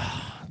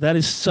 That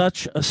is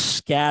such a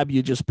scab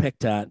you just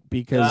picked at,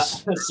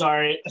 because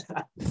sorry,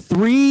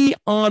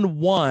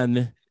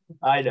 3-on-1.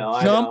 I know.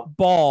 Jump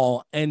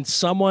ball, and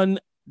someone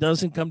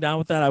doesn't come down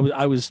with that.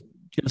 I was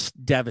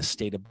just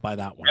devastated by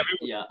that one.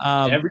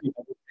 Every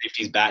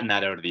safety's batting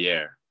that out of the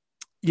air.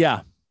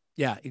 Yeah,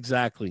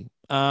 exactly.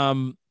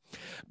 But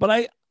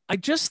I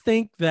just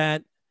think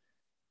that,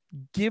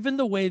 given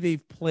the way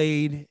they've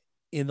played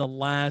in the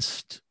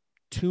last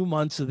 2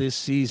 months of this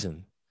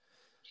season,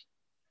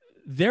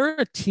 they're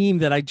a team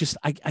that I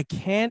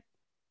can't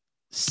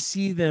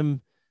see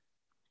them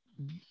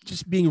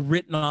just being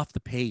written off the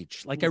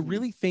page. Like, I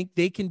really think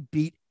they can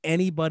beat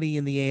anybody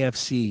in the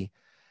AFC,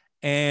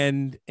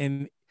 and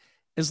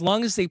as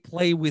long as they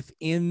play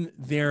within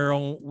their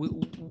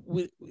own,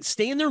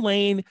 stay in their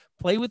lane,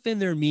 play within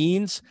their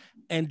means,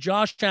 and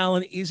Josh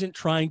Allen isn't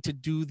trying to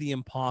do the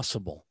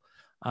impossible.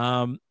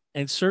 And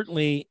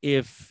certainly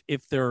if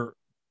they're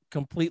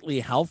completely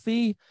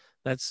healthy,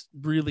 that's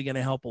really going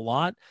to help a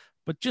lot.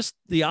 But just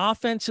the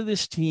offense of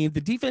this team,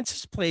 the defense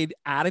has played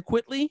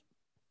adequately,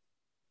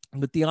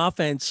 but the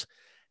offense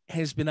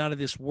has been out of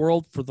this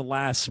world for the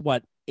last,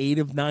 8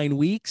 of 9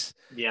 weeks.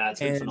 Yeah, it's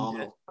been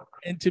phenomenal.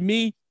 And to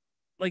me,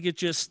 like, it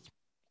just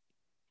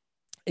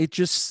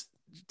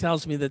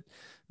tells me that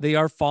they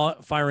are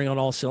firing on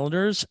all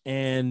cylinders.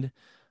 And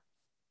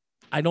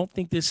I don't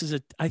think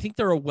I think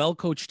they're a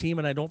well-coached team,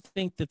 and I don't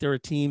think that they're a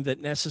team that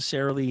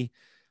necessarily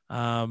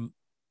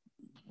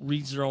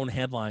reads their own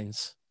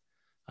headlines.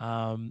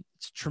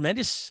 It's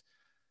tremendous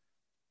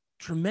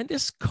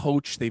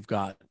coach they've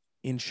got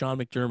in Sean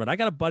McDermott. I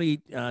got a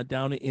buddy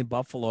down in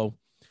Buffalo.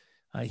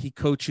 He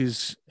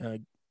coaches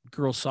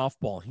girls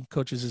softball. He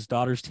coaches his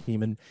daughter's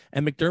team, and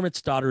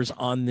McDermott's daughter's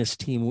on this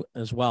team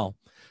as well.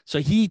 So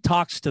he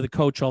talks to the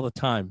coach all the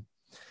time.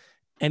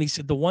 And he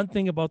said, the one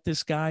thing about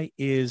this guy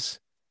is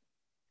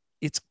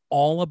it's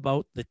all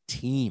about the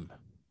team.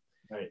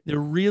 Right. There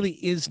really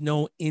is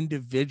no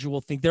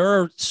individual thing. There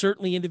are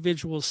certainly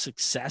individual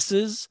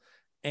successes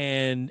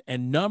and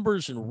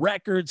numbers and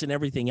records and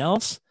everything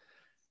else.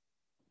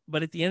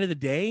 But at the end of the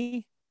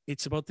day,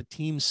 it's about the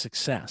team's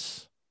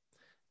success.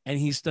 And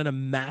he's done a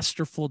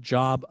masterful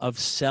job of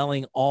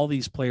selling all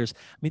these players.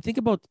 I mean, think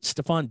about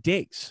Stephon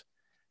Diggs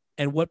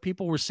and what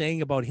people were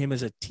saying about him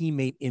as a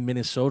teammate in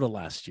Minnesota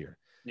last year.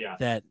 Yeah.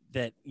 That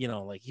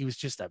like, he was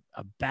just a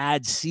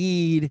bad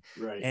seed,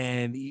 right,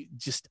 and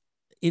just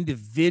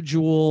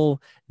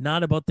individual,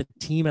 not about the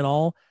team at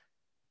all.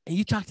 And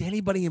you talk to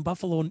anybody in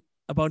Buffalo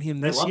about him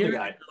this year,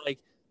 like,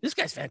 this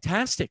guy's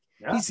fantastic.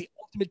 Yeah. He's the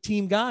ultimate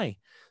team guy.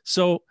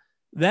 So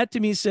that to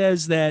me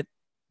says that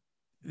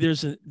there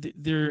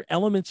are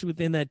elements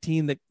within that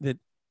team that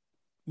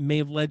may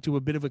have led to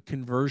a bit of a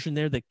conversion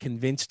there that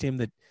convinced him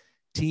that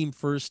team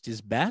first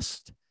is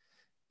best.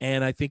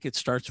 And I think it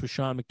starts with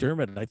Sean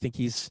McDermott. And I think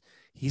he's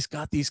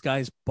got these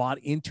guys bought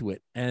into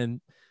it,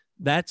 and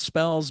that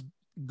spells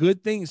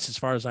good things as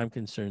far as I'm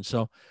concerned.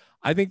 So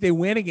I think they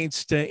win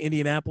against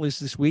Indianapolis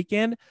this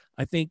weekend.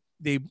 I think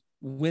they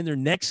win their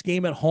next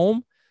game at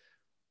home.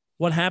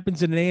 What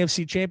happens in an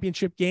AFC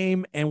championship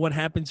game and what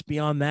happens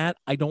beyond that,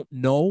 I don't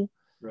know.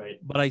 Right.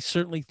 But I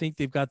certainly think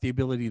they've got the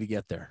ability to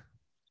get there.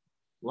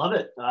 Love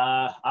it.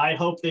 I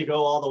hope they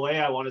go all the way.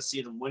 I want to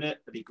see them win it.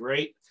 It'd be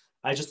great.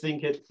 I just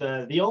think it's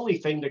the only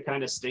thing that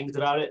kind of stings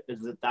about it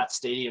is that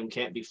stadium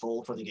can't be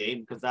full for the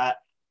game, because that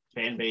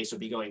fan base would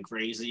be going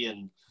crazy.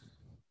 And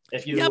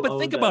if you but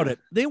think about it.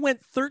 They went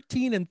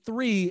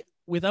 13-3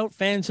 without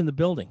fans in the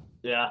building.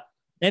 Yeah.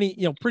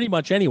 Pretty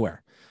much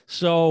anywhere.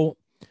 So,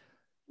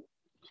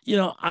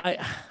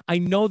 I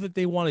know that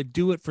they want to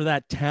do it for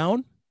that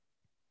town,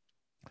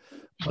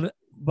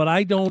 but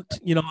I don't,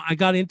 I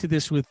got into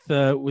this with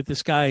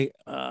this guy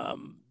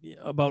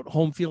about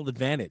home field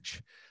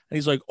advantage. And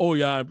he's like, oh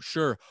yeah, I'm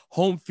sure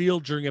home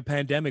field during a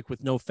pandemic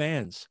with no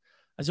fans.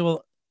 I said,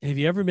 well, have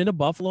you ever been to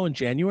Buffalo in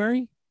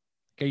January?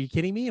 Are you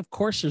kidding me? Of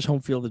course there's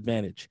home field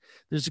advantage.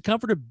 There's the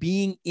comfort of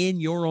being in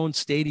your own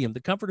stadium,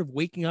 the comfort of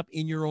waking up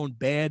in your own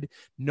bed,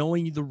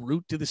 knowing the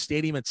route to the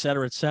stadium, et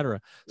cetera, et cetera.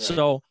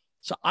 Right.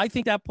 So I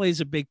think that plays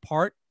a big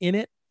part in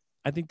it.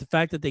 I think the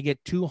fact that they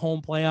get 2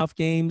 home playoff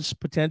games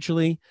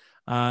potentially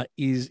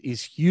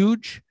is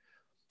huge.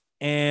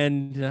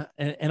 And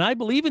I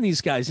believe in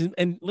these guys.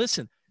 And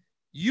listen,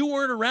 you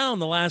weren't around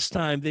the last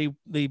time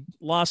they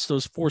lost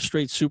those 4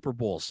 straight Super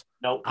Bowls.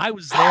 Nope. I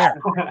was there.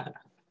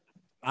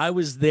 I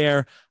was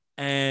there,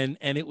 and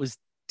it was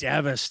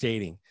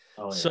devastating.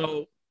 Oh, yeah.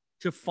 So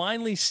to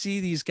finally see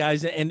these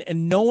guys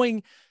and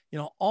knowing,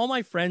 all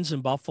my friends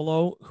in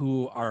Buffalo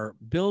who are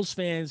Bills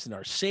fans and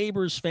are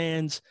Sabres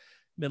fans,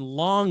 been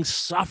long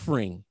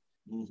suffering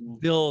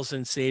Bills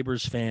and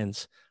Sabres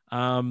fans.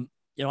 I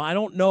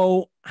don't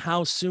know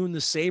how soon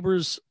the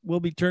Sabres will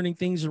be turning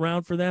things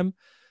around for them,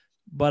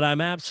 but I'm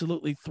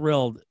absolutely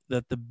thrilled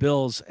that the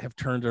Bills have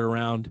turned it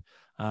around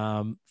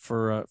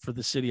for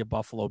the city of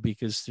Buffalo,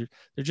 because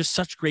they're just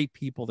such great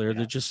people there. Yeah.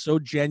 They're just so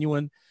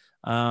genuine.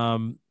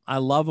 I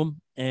love them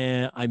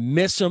and I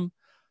miss them.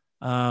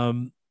 I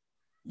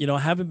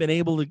haven't been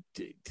able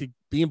to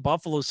be in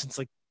Buffalo since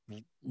like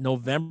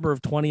November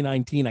of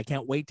 2019. I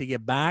can't wait to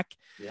get back.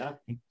 Yeah.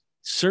 And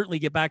certainly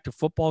get back to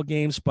football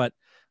games, but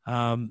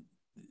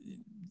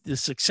the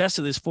success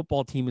of this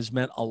football team has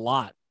meant a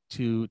lot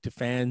to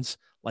fans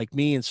like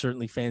me and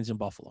certainly fans in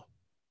Buffalo.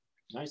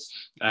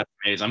 Nice. That's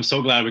amazing. I'm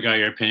so glad we got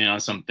your opinion on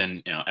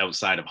something,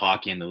 outside of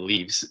hockey and the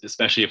Leafs,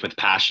 especially if with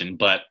passion.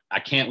 But I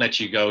can't let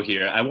you go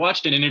here. I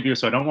watched an interview,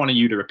 so I don't want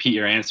you to repeat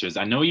your answers.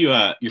 I know you.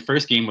 Your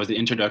first game was the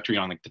introductory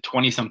on like the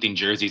 20-something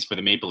jerseys for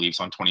the Maple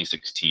Leafs on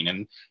 2016,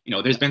 and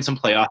there's been some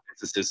playoff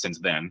instances since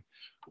then.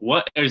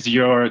 What is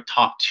your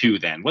top 2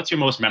 then? What's your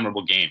most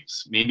memorable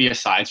games? Maybe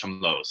aside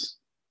from those.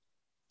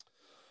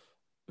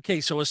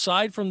 Okay, so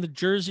aside from the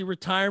jersey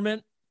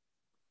retirement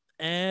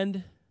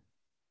and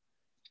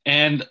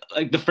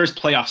like the first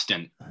playoff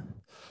stint.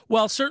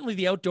 Well, certainly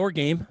the outdoor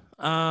game.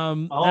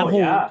 That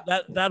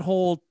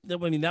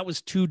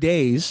was 2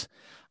 days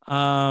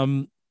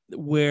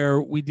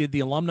where we did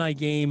the alumni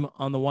game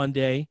on the one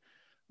day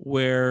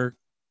where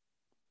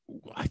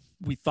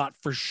we thought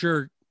for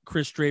sure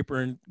Chris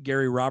Draper and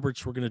Gary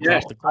Roberts were going to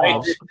drop the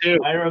gloves.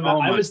 I remember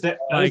I was there.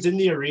 I was in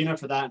the arena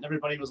for that, and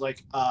everybody was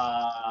like,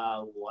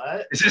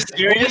 what? Is this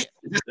serious?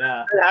 Is this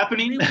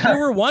happening? We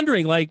were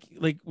wondering, like,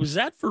 was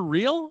that for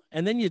real?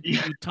 And then you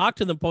talk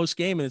to them post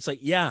game, and it's like,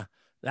 yeah,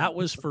 that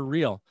was for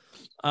real.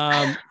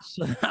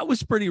 So that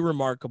was pretty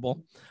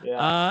remarkable.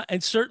 Yeah.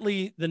 And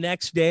certainly the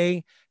next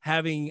day,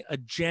 having a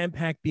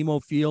jam-packed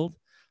BMO Field.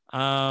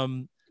 I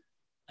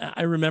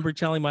remember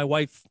telling my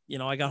wife,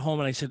 I got home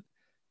and I said,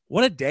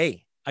 what a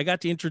day. I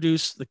got to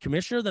introduce the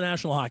commissioner of the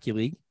National Hockey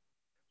League,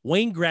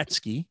 Wayne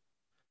Gretzky,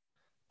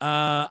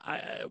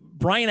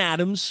 Brian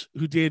Adams,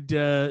 who did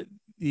the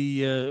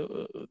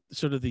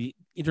sort of the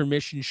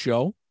intermission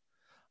show,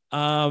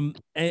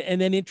 and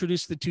then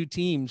introduced the 2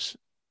 teams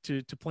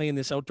to play in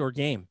this outdoor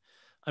game.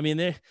 I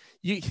mean,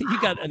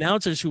 you got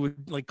announcers who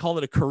would like call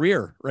it a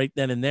career right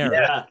then and there.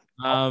 Yeah.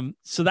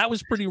 So that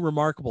was pretty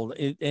remarkable.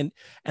 And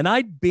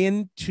I'd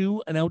been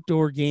to an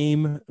outdoor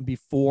game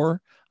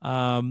before.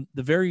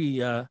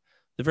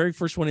 The very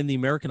first one in the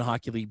American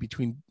Hockey League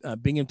between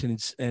Binghamton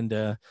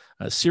and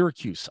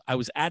Syracuse. I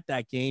was at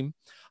that game.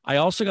 I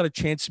also got a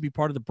chance to be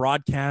part of the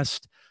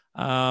broadcast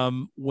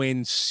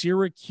when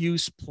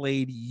Syracuse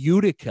played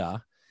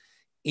Utica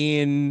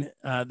in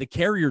the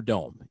Carrier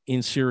Dome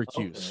in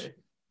Syracuse. Okay.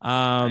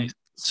 Nice.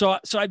 So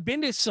I've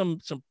been to some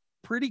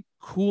pretty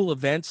cool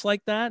events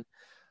like that,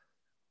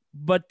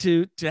 but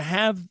to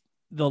have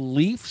the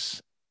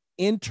Leafs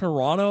in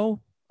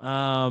Toronto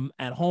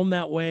at home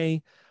that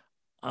way,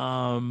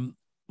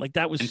 like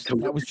that was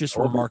just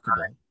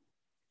remarkable.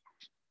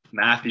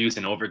 Matthews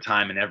in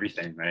overtime and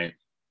everything, right?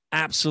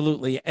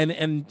 Absolutely.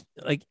 And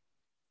like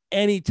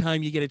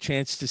anytime you get a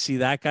chance to see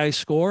that guy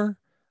score,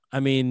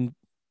 I mean,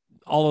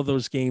 all of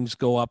those games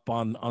go up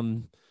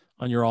on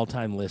your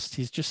all-time list.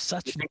 He's just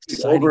such an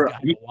exciting guy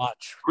to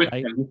watch.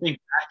 Right? You think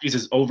Matthews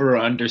is over or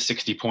under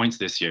 60 points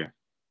this year?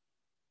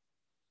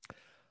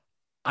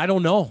 I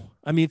don't know.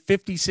 I mean,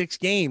 56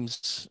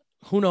 games.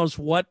 Who knows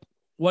what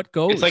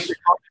goes? It's like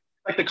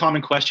the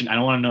common question. I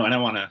don't want to know. I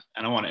don't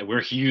want to. We're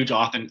huge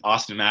Austin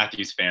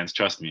Matthews fans.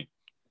 Trust me.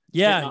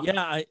 Yeah.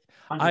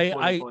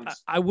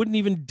 I wouldn't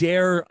even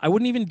dare. I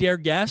wouldn't even dare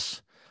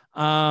guess.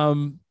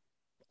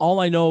 All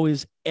I know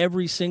is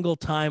every single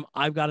time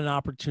I've got an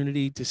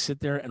opportunity to sit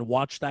there and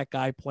watch that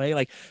guy play,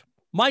 like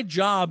my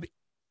job,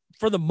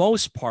 for the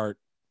most part,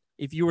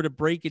 if you were to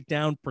break it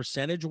down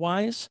percentage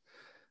wise,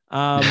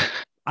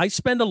 I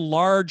spend a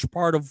large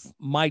part of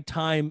my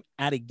time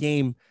at a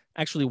game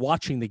actually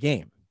watching the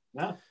game.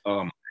 Yeah.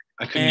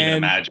 I couldn't even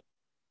imagine.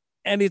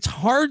 And it's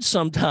hard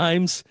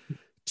sometimes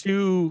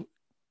to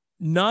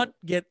not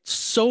get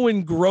so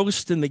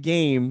engrossed in the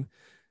game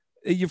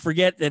that you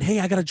forget that, hey,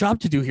 I got a job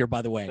to do here,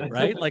 by the way,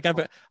 right? Like I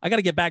got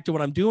to get back to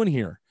what I'm doing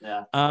here.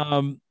 Yeah.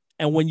 And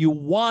when you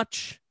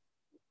watch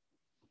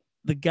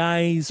the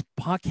guy's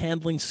puck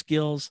handling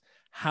skills,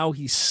 how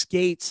he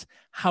skates,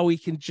 how he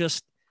can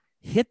just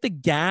hit the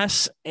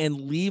gas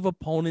and leave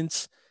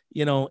opponents,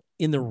 in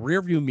the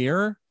rearview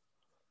mirror,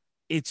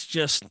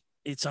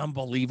 it's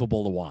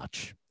unbelievable to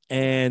watch.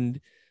 And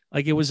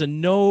like, it was a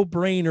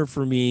no-brainer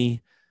for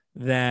me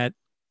that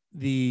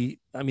the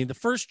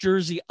first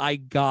jersey I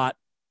got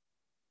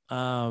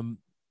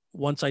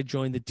once I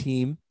joined the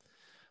team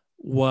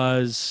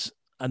was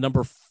a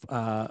number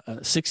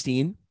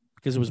 16,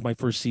 because it was my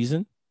first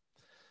season.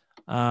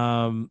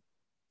 But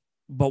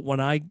when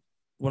I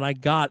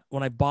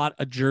bought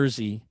a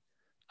jersey,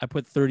 I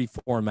put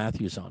 34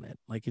 Matthews on it.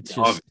 Like, it's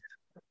just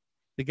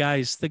the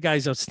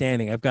guy's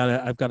outstanding. I've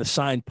got a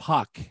signed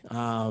puck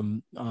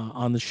on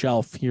the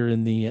shelf here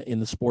in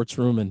the sports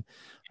room,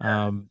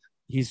 and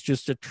he's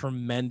just a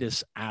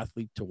tremendous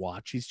athlete to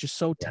watch. He's just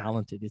so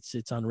talented.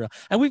 It's unreal.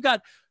 And we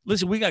got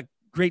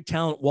great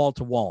talent wall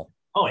to wall.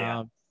 Oh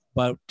yeah.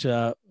 But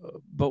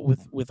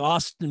with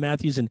Austin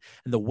Matthews and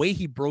the way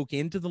he broke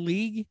into the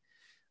league,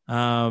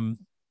 4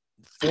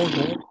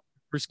 goals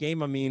first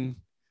game. I mean,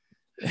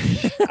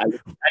 I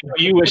know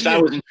you wish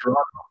that was in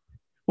Toronto.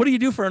 What do you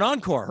do for an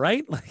encore,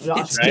 right? Like,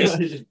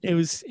 it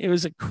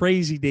was a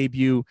crazy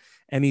debut,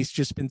 and he's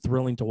just been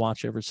thrilling to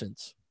watch ever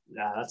since.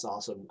 Yeah, that's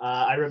awesome.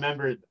 I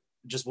remember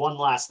just one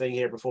last thing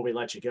here before we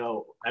let you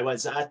go. I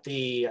was at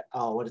the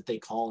what did they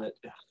call it?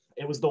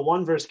 It was the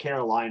one versus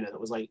Carolina that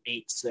was like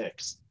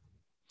 8-6.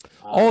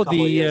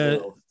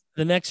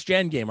 The next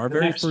gen game, our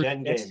very first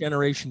next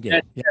generation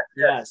game. Yeah.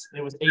 Yes,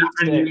 it was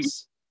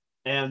 8-6.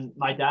 And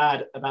my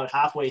dad, about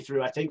halfway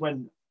through, I think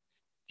when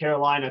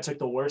Carolina took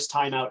the worst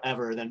timeout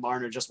ever, then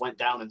Marner just went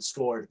down and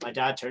scored. My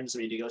dad turns to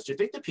me and he goes, "Do you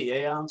think the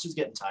PA announcer's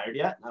getting tired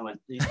yet?" And I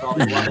went, "He's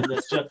probably loving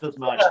this just as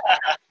much."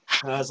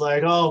 And I was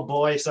like, "Oh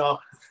boy!" So,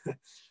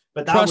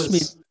 but that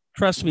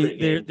trust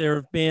me.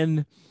 There's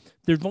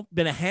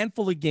been a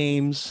handful of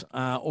games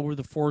over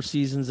the 4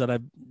 seasons that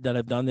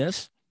I've done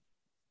this,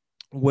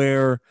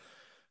 where,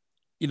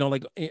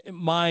 like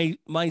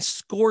my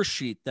score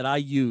sheet that I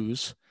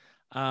use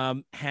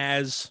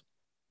has,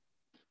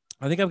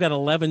 I think I've got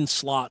 11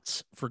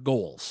 slots for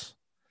goals,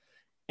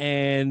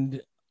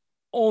 and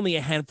only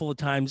a handful of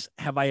times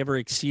have I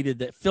ever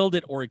filled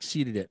it or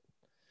exceeded it.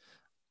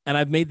 And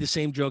I've made the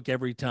same joke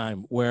every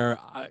time, where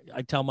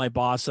I tell my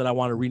boss that I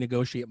want to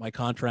renegotiate my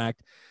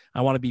contract.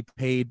 I want to be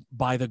paid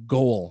by the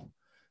goal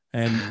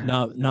and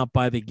not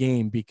by the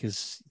game,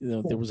 because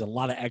there was a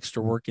lot of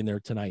extra work in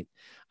there tonight.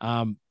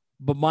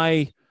 But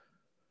my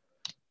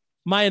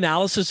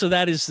analysis of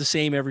that is the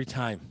same every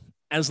time.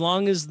 As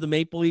long as the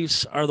Maple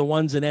Leafs are the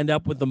ones that end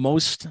up with the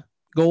most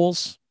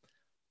goals,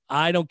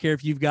 I don't care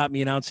if you've got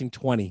me announcing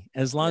 20.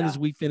 As long as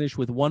we finish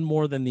with one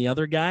more than the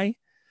other guy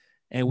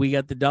and we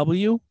get the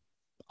W,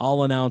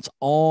 I'll announce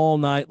all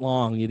night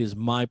long. It is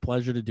my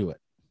pleasure to do it.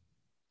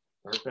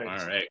 Perfect.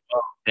 All right.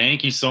 Well,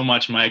 thank you so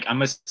much, Mike. I'm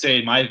going to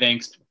say my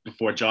thanks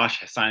before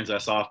Josh signs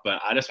us off,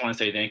 but I just want to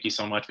say thank you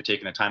so much for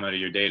taking the time out of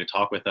your day to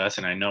talk with us.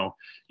 And I know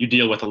you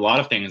deal with a lot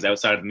of things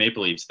outside of the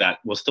Maple Leafs that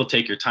will still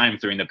take your time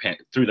through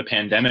the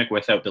pandemic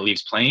without the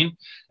Leafs playing.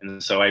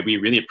 And so we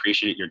really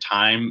appreciate your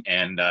time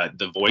and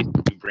the voice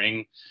you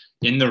bring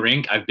in the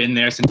rink. I've been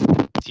there since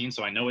 2018,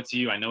 so I know it's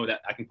you. I know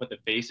that I can put the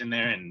face in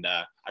there, and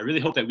I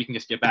really hope that we can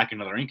just get back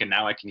into the rink, and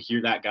now I can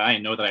hear that guy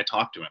and know that I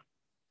talked to him.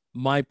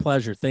 My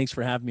pleasure. Thanks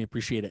for having me.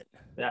 Appreciate it.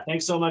 Yeah,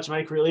 thanks so much,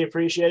 Mike. Really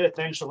appreciate it.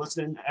 Thanks for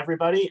listening,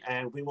 everybody.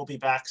 And we will be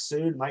back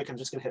soon. Mike, I'm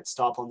just going to hit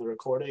stop on the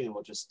recording, and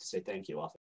we'll just say thank you off.